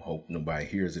hope nobody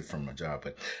hears it from my job,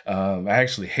 but I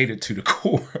actually hate it to the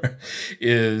core,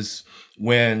 is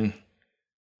when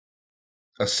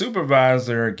a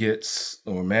supervisor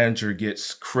or manager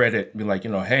gets credit, be like,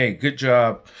 hey, good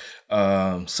job,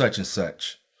 such and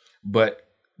such. But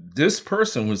this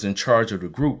person was in charge of the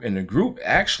group, and the group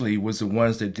actually was the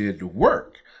ones that did the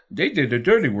work. They did the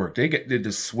dirty work. They did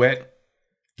the sweat,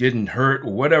 getting hurt,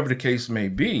 or whatever the case may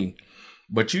be.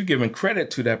 But you giving credit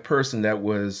to that person that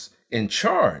was in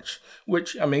charge,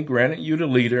 which, granted, you're the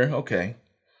leader, okay.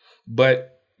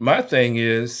 But my thing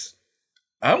is,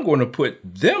 I'm going to put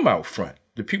them out front.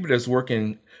 The people that's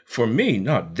working for me,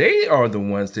 no, they are the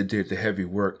ones that did the heavy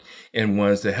work and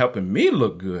ones that helping me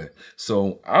look good.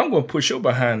 So I'm going to push your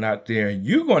behind out there, and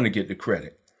you're going to get the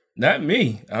credit. not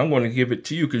me. I'm going to give it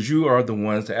to you because you are the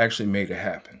ones that actually made it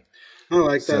happen. I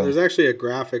like that. There's actually a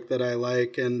graphic that I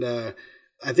like, and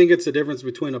I think it's the difference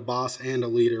between a boss and a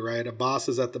leader, right? A boss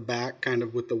is at the back kind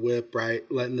of with the whip, right?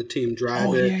 Letting the team drive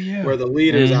where the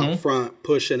leader's out front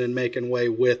pushing and making way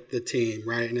with the team,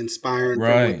 right? And inspiring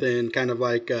from within, kind of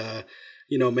like,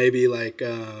 maybe like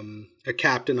a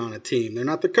captain on a team. They're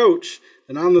not the coach.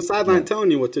 They're not on the sideline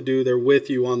telling you what to do. They're with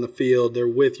you on the field. They're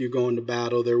with you going to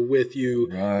battle. They're with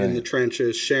you in the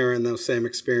trenches, sharing those same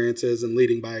experiences and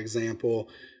leading by example.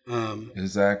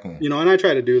 Exactly. And I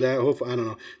try to do that. Hopefully, I don't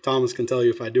know. Thomas can tell you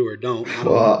if I do or don't.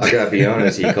 I gotta be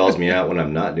honest. He calls me out when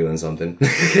I'm not doing something. No,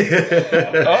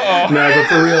 but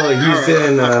for real, he's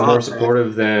been more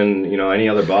supportive than any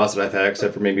other boss that I've had,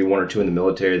 except for maybe one or two in the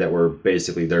military that were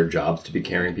basically their jobs to be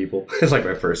carrying people. It's like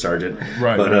my first sergeant.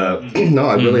 Right. But no,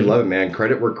 I really love it, man.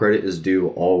 Credit where credit is due,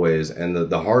 always. And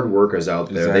the hard workers out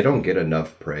there, they don't get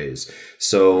enough praise.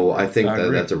 So I think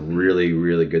that's a really,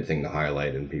 really good thing to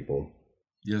highlight in people.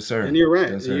 Yes, sir. And you're right.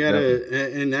 Yes, sir, you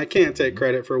gotta, and I can't take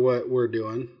credit for what we're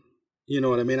doing. You know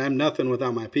what I mean? I'm nothing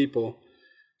without my people.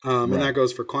 And that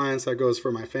goes for clients. That goes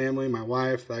for my family, my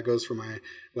wife. That goes for my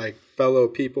fellow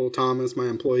people, Thomas, my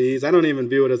employees. I don't even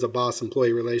view it as a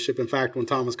boss-employee relationship. In fact, when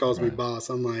Thomas calls me boss,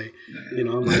 I'm like, I'm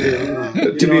not.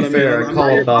 To be fair, I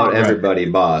call about everybody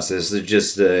boss. It's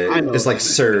just, it's like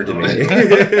sir to me.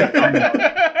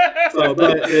 So,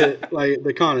 but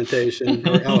the connotation,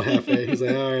 or El Jefe, he's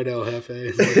like, all right, El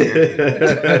Jefe.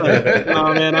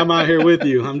 No, man, I'm out here with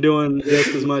you. I'm doing just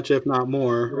as much, if not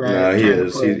more. Right? No, he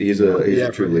is. He's a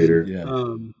true leader. Yeah.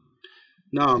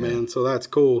 Man. So that's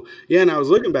cool. Yeah, and I was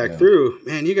looking back through.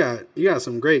 Man, you got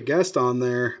some great guests on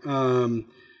there. From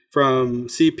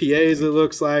CPAs, it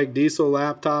looks like Diesel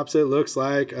Laptops. It looks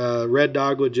like Red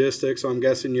Dog Logistics. So I'm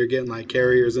guessing you're getting like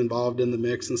carriers involved in the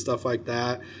mix and stuff like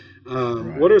that.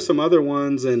 What are some other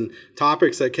ones and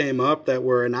topics that came up that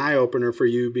were an eye opener for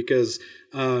you? Because,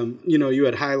 you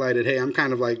had highlighted, hey, I'm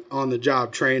kind of like on the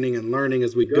job training and learning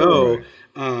as we go.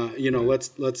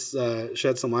 Let's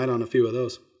shed some light on a few of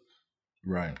those.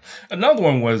 Right. Another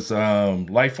one was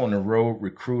Life on the Road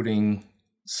Recruiting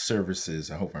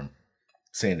Services. I hope I'm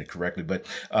saying it correctly, but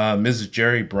Mrs.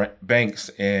 Jerry Banks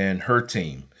and her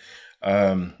team.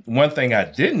 One thing I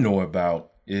didn't know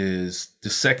about is the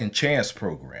Second Chance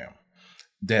program,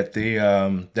 that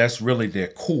that's really their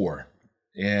core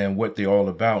and what they're all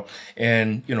about.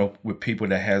 And, with people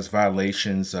that has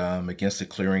violations against the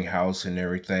clearinghouse and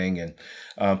everything, and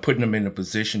putting them in a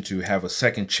position to have a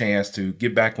second chance to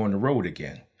get back on the road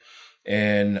again.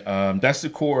 And that's the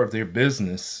core of their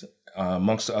business,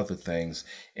 amongst other things.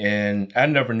 And I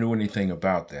never knew anything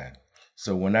about that.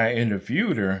 So when I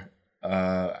interviewed her,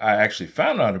 I actually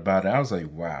found out about it. I was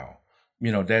like, wow.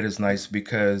 That is nice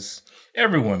because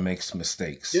everyone makes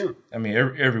mistakes. Yeah. I mean,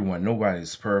 everyone,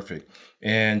 nobody's perfect.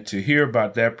 And to hear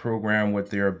about that program, what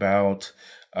they're about,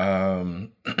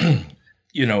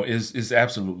 is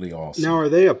absolutely awesome. Now, are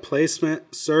they a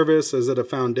placement service? Is it a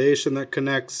foundation that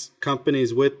connects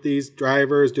companies with these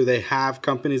drivers? Do they have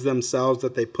companies themselves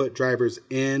that they put drivers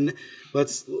in?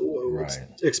 Let's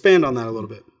expand on that a little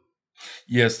bit.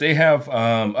 Yes, they have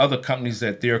other companies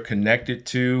that they're connected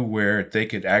to where they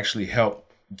could actually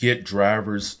help get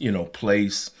drivers,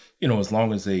 place, as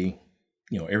long as they,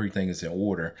 everything is in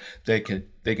order, they can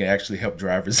actually help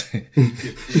drivers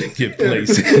get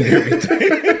placed and everything.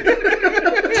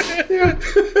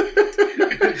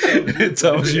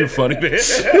 Thomas, you're funny, man.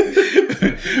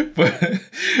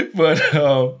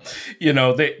 but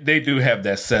they do have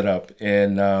that set up,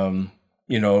 and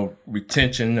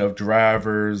retention of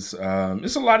drivers.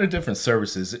 It's a lot of different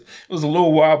services. It was a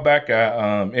little while back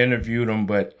I interviewed them,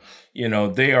 but,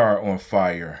 they are on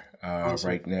fire awesome.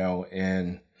 Right now.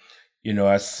 And,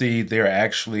 I see they're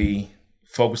actually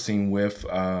focusing with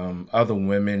other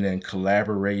women and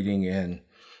collaborating, and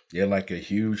they're like a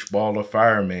huge ball of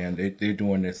fire, man. They're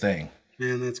doing their thing.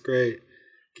 Man, that's great.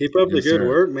 Keep up the good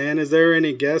work, man. Is there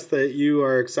any guests that you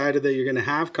are excited that you're going to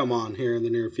have come on here in the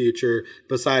near future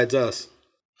besides us?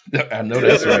 I know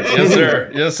that's right. Yes,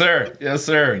 sir. Yes, sir. Yes,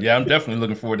 sir. Yeah, I'm definitely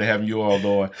looking forward to having you all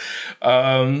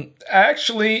on.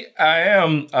 Actually, I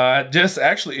am. I just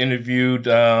actually interviewed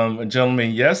a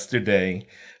gentleman yesterday.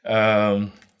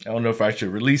 I don't know if I should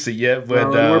release it yet,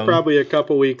 but we're probably a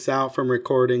couple weeks out from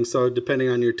recording. So depending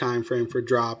on your time frame for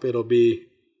drop, it'll be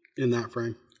in that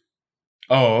frame.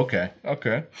 Oh, okay.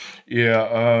 Okay.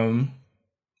 Yeah.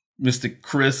 Mr.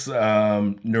 Chris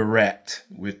Narat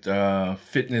with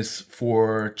Fitness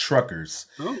for Truckers.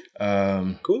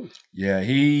 Oh, cool. Yeah,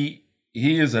 he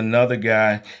is another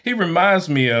guy. He reminds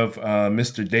me of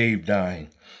Mr. Dave Dine.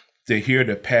 To hear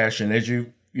the passion, as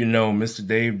you know, Mr.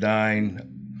 Dave Dine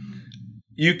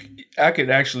I could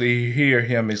actually hear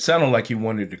him. It sounded like he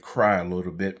wanted to cry a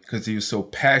little bit because he was so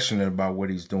passionate about what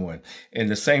he's doing. And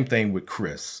the same thing with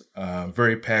Chris,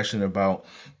 very passionate about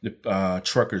the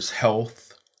truckers'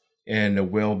 health and the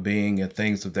well-being and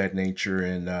things of that nature.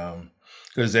 And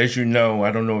because as you know,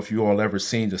 I don't know if you all ever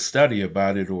seen the study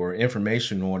about it or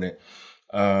information on it.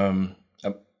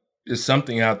 There's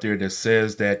something out there that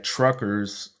says that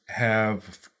truckers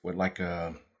have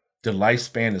the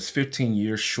lifespan is 15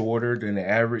 years shorter than the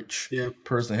average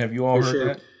person. Have you all heard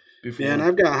that before? Yeah, and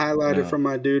I've got highlighted from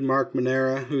my dude, Mark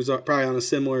Monera, who's probably on a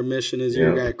similar mission as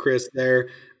your guy, Chris, there.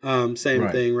 Same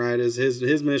thing, right? Is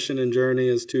his mission and journey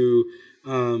is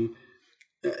to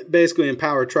basically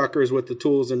empower truckers with the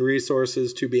tools and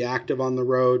resources to be active on the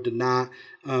road, to not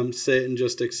sit and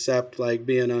just accept like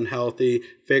being unhealthy,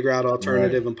 figure out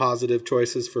alternative and positive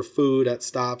choices for food at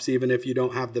stops. Even if you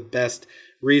don't have the best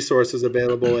resources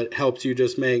available, it helps you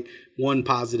just make one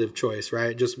positive choice,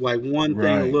 right? Just like one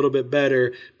thing a little bit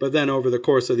better, but then over the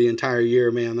course of the entire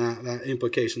year, man, that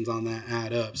implications on that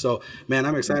add up. So, man,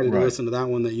 I'm excited to listen to that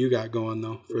one that you got going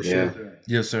though, for sure.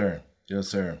 Yes, sir.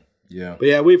 Yeah. But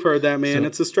yeah, we've heard that, man. So,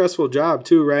 it's a stressful job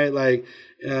too, right? Like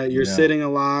you're sitting a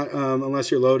lot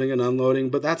unless you're loading and unloading,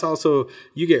 but that's also,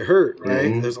 you get hurt,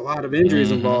 right? There's a lot of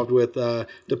injuries involved with,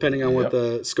 depending on what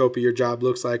the scope of your job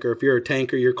looks like, or if you're a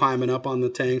tanker, you're climbing up on the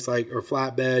tanks, like, or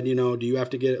flatbed, do you have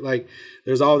to get it? Like,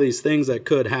 there's all these things that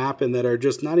could happen that are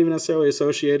just not even necessarily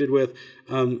associated with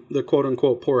the quote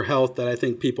unquote poor health that I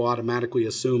think people automatically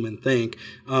assume and think,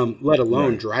 let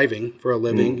alone driving for a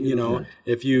living,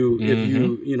 if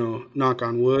you knock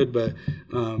on wood, but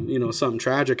something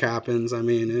tragic happens.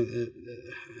 I mean,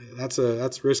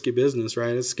 that's risky business,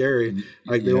 right? It's scary.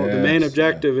 Like the main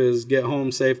objective is get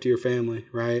home safe to your family,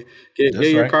 right? Get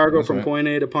your cargo from point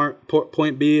A to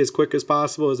point B as quick as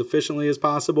possible, as efficiently as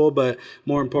possible, but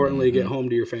more importantly, get home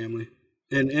to your family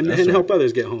and help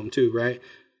others get home too, right?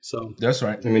 So that's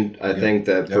right. I mean, I think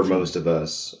that for most of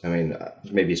us, I mean,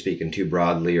 maybe speaking too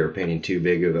broadly or painting too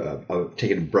big of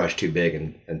taking a brush too big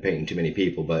and painting too many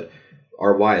people, but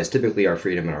our why is typically our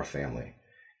freedom and our family.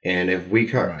 And if we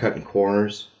cutting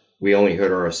corners, we only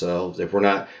hurt ourselves. If we're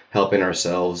not helping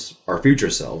ourselves, our future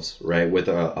selves, right, with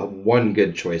a one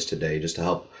good choice today just to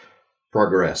help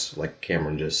progress, like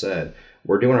Cameron just said,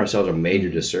 we're doing ourselves a major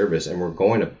disservice, and we're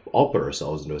going to all put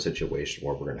ourselves into a situation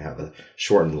where we're going to have a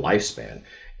shortened lifespan.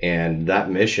 And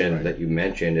that mission that you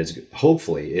mentioned is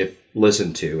hopefully, if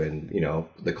listened to and,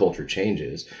 the culture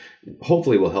changes,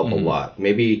 hopefully will help a lot.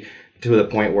 Maybe to the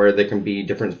point where there can be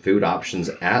different food options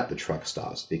at the truck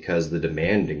stops because the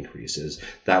demand increases.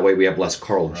 That way we have less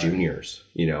Carl Jr.'s,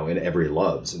 in every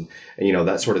Loves. And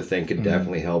that sort of thing could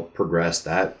definitely help progress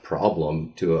that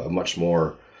problem to a much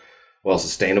more,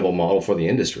 sustainable model for the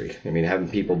industry. I mean,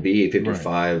 having people be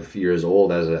 55 years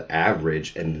old as an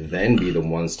average and then be the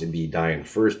ones to be dying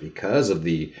first because of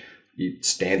the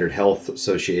standard health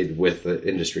associated with the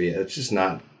industry, it's just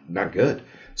not good.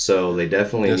 So they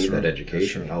definitely need that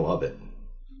education. I love it.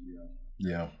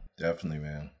 Yeah, definitely,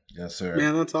 man. Yes, sir.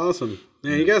 Man, that's awesome.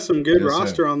 Man, you got some good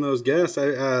roster on those guests.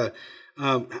 Where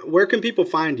can people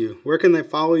find you? Where can they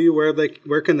follow you? Where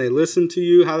can they listen to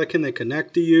you? How can they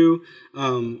connect to you?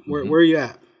 Where are you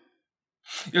at?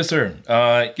 Yes, sir.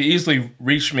 You can easily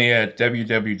reach me at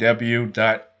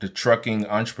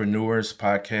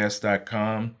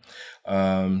www.thetruckingentrepreneurspodcast.com.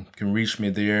 You can reach me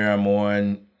there. I'm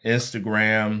on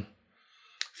Instagram,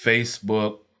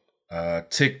 Facebook,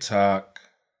 TikTok,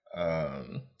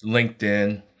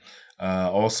 LinkedIn.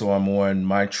 Also, I'm on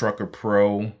My Trucker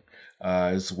Pro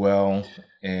as well,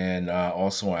 and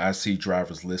also on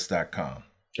ICDriverslist.com.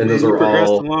 And those are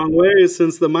progressed all a long way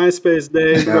since the MySpace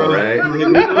days, bro. Right?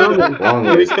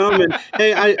 We coming.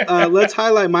 Hey, let's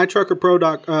highlight My Trucker Pro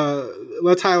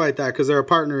let's highlight that because they're a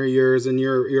partner of yours and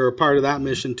you're a part of that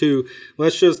mission too.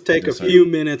 Let's just take a few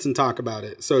minutes and talk about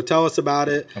it. So tell us about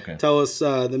it. Okay. Tell us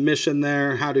the mission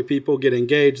there. How do people get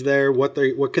engaged there? What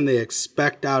can they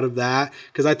expect out of that?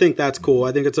 Because I think that's cool.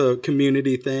 I think it's a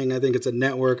community thing. I think it's a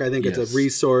network. I think it's a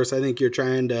resource. I think you're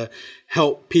trying to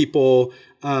help people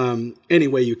any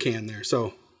way you can there.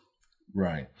 So.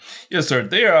 Right. Yes, sir.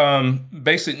 They're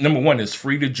basic. Number one is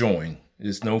free to join.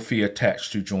 There's no fee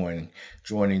attached to joining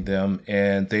them.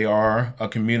 And they are a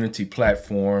community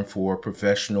platform for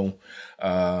professional,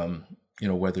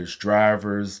 whether it's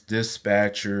drivers,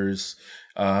 dispatchers,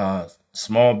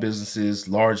 small businesses,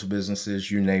 large businesses,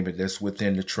 you name it, that's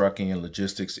within the trucking and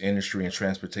logistics industry and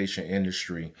transportation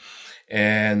industry.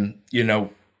 And,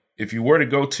 if you were to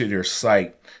go to their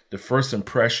site, the first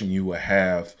impression you will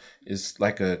have is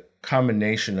like a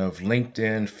combination of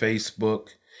LinkedIn, Facebook,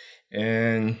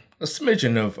 and a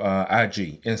smidgen of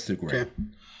IG, Instagram. Okay.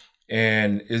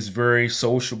 and is very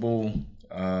sociable.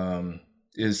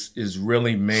 Is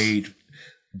really made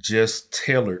just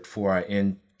tailored for our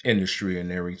industry and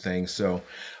everything. So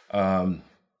the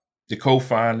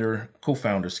co-founder,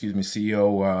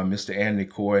 CEO, Mr. Andy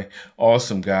Coy,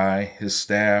 awesome guy, his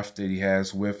staff that he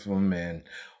has with him, and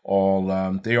all,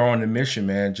 they are on a mission,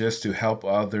 man, just to help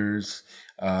others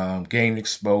gain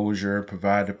exposure,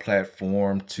 provide a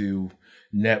platform to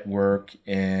network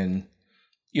and,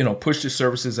 push the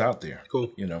services out there.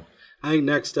 Cool. I think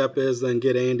next step is then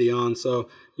get Andy on. So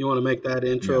you want to make that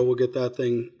intro, we'll get that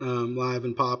thing live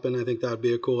and popping. I think that would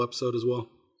be a cool episode as well.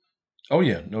 Oh,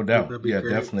 yeah, no doubt. Yeah,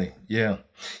 great. Definitely. Yeah.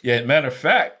 Matter of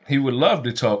fact, he would love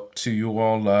to talk to you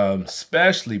all,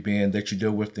 especially being that you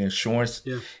deal with the insurance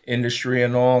industry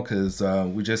and all, because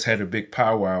we just had a big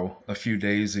powwow a few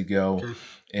days ago. Okay.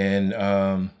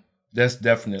 And that's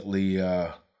definitely...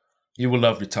 he would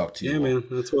love to talk to you. Yeah, man.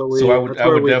 That's what we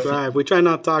thrive. We try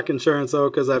not to talk insurance, though,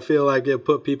 because I feel like it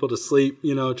put people to sleep,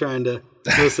 trying to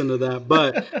listen to that.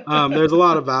 But there's a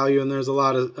lot of value and there's a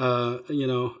lot of,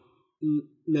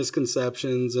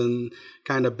 misconceptions and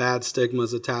kind of bad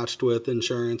stigmas attached with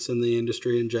insurance in the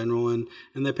industry in general. And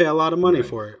they pay a lot of money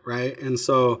for it, right? And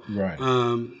so,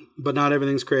 but not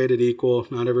everything's created equal.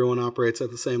 Not everyone operates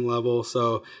at the same level.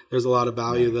 So there's a lot of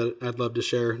value that I'd love to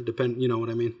share. You know what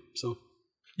I mean? So.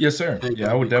 Yes, sir.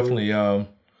 I would definitely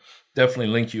definitely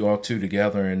link you all two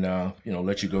together and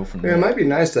let you go from there. It might be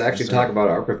nice to actually talk about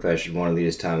our profession one of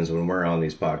these times when we're on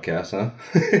these podcasts, huh?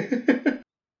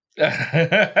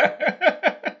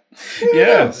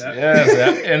 Yes,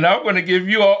 and I'm going to give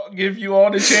you all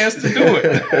the chance to do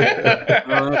it.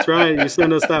 That's right. You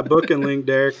send us that booking link,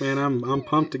 Derek. Man, I'm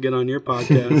pumped to get on your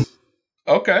podcast.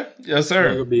 Okay, yes,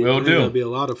 sir. Will do. That'd be a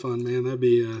lot of fun, man. That'd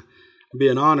be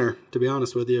an honor, to be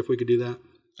honest with you, if we could do that.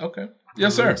 Okay.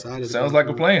 Yes, sir. Sounds like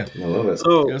a plan. I love it.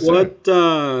 So, yes,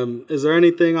 is there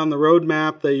anything on the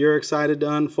roadmap that you're excited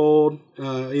to unfold?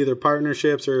 Either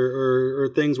partnerships or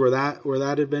things where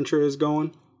that adventure is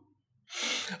going?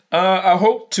 I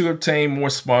hope to obtain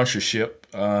more sponsorship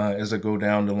as I go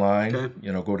down the line.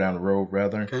 Okay. Go down the road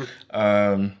rather, okay.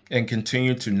 And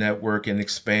continue to network and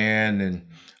expand, and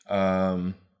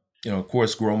of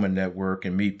course, grow my network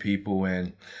and meet people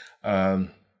and.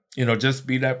 Just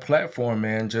be that platform,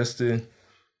 man, just to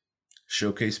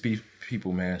showcase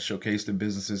people, man, showcase the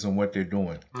businesses and what they're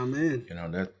doing. Amen.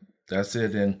 That's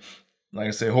it. And like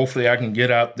I said, hopefully I can get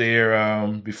out there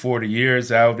before the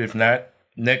year's out, if not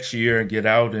next year, and get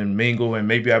out and mingle, and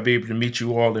maybe I'll be able to meet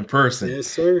you all in person. Yes,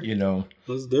 sir.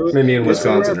 Let's do it. Maybe in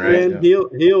Wisconsin, right? Man. Yeah.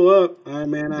 Heal up. All right,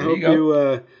 man. I hope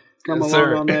you come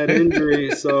along on that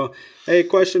injury. So, hey,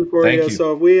 question for you.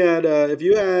 So if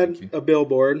you had a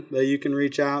billboard that you can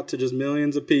reach out to just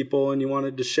millions of people and you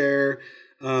wanted to share,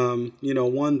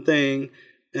 one thing,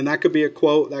 and that could be a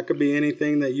quote, that could be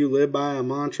anything that you live by, a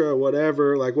mantra or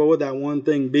whatever, like what would that one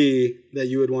thing be that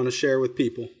you would want to share with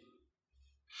people?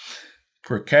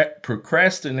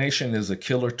 Procrastination is a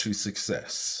killer to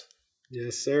success.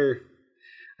 Yes, sir.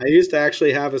 I used to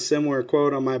actually have a similar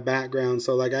quote on my background.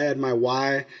 So like I had my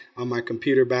why on my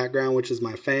computer background, which is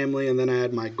my family. And then I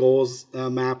had my goals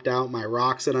mapped out, my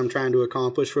rocks that I'm trying to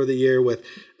accomplish for the year with,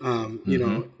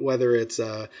 whether it's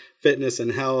fitness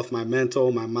and health, my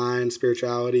mental, my mind,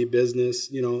 spirituality, business,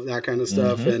 that kind of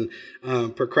stuff. And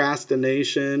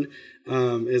procrastination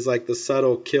is like the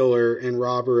subtle killer and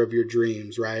robber of your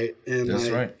dreams, right? And that's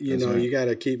right. You got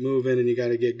to keep moving and you got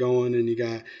to get going and you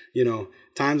got,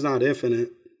 time's not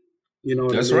infinite. You know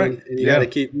what that's I mean? Right. And you got to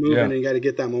keep moving and you got to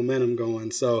get that momentum going.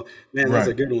 So, man, that's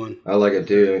a good one. I like it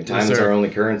too. Time is our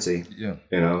only currency. Yeah.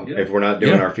 If we're not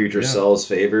doing our future selves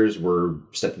favors, we're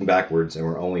stepping backwards and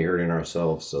we're only hurting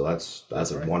ourselves. So that's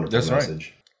a wonderful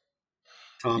message.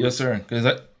 Right. Yes, sir. Because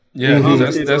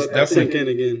that's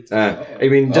definitely. Again.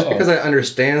 Just because I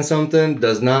understand something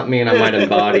does not mean I might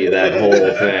embody that whole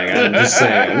thing. I'm just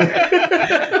saying.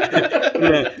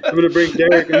 I'm gonna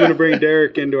bring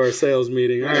Derek into our sales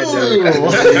meeting. All right, Derek.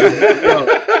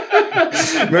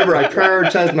 Remember, I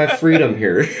prioritize my freedom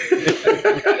here.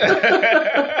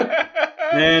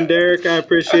 Man, Derek, I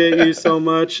appreciate you so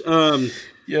much. Yes,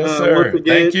 sir.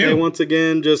 Thank you. Once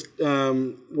again, just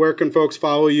where can folks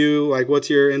follow you? Like, what's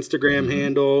your Instagram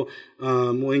handle?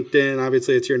 LinkedIn,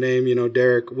 obviously, it's your name,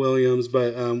 Derek Williams.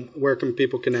 But where can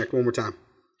people connect? One more time.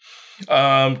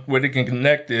 Where they can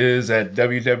connect is at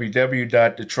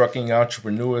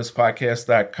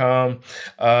www.thetruckingentrepreneurs.podcast.com.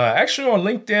 Actually, on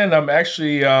LinkedIn, I'm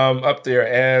actually up there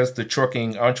as the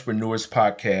Trucking Entrepreneurs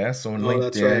Podcast on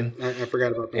LinkedIn. That's right. I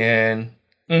forgot about that. And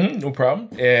no problem.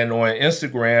 And on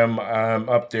Instagram, I'm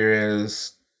up there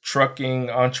as Trucking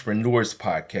Entrepreneurs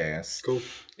Podcast. Cool.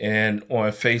 And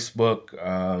on Facebook,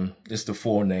 it's the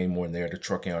full name on there, the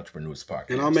Trucking Entrepreneurs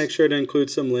Podcast. And I'll make sure to include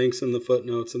some links in the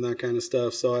footnotes and that kind of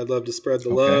stuff. So I'd love to spread the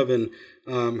love and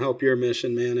help your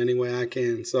mission, man, any way I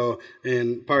can. So,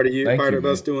 and part of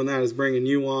us doing that is bringing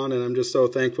you on. And I'm just so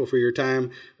thankful for your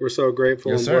time. We're so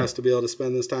grateful and blessed to be able to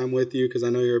spend this time with you because I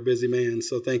know you're a busy man.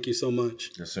 So thank you so much.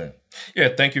 Yes, sir. Yeah,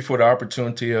 thank you for the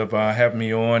opportunity of having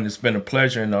me on. It's been a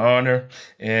pleasure and an honor.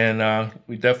 And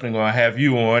we definitely going to have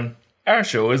you on our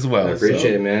show as well. I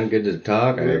appreciate it, man. Good to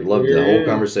talk. I loved the whole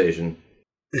conversation.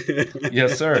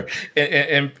 Yes, sir.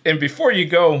 And before you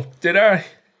go, did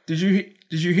you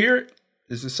hear it?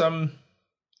 Is some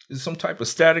type of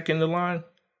static in the line?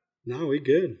 No, we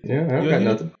good. Yeah, I got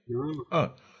nothing.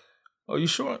 No. Oh, you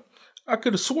sure? I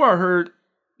could have swore I heard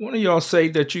one of y'all say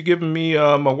that you giving me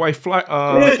my wife flight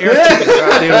air tickets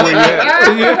out there where you at.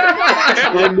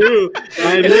 I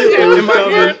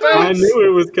knew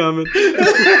it was coming.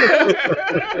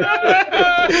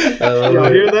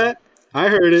 Y'all hear that? I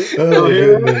heard it. Y'all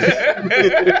hear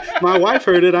that? My wife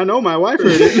heard it. I know my wife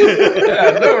heard it.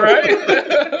 I know, right?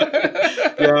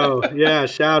 Yo, yeah,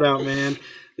 shout out, man.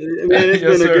 Man, it's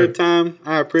been a good time.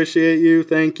 I appreciate you.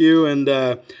 Thank you. And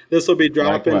this will be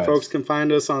dropping. Likewise. Folks can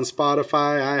find us on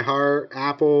Spotify, iHeart,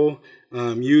 Apple,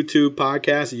 YouTube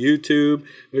podcast, YouTube.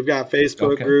 We've got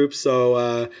Facebook groups.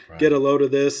 So get a load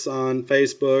of this on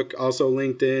Facebook. Also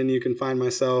LinkedIn. You can find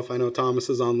myself. I know Thomas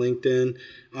is on LinkedIn.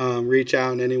 Reach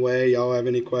out in any way. Y'all have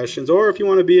any questions. Or if you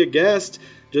want to be a guest,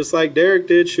 just like Derek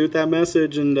did, shoot that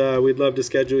message and we'd love to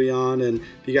schedule you on. And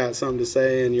if you got something to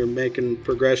say and you're making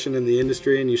progression in the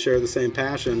industry and you share the same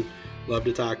passion, love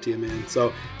to talk to you, man.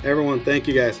 So everyone, thank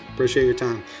you guys. Appreciate your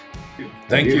time.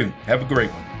 Thank you. Have a great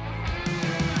one.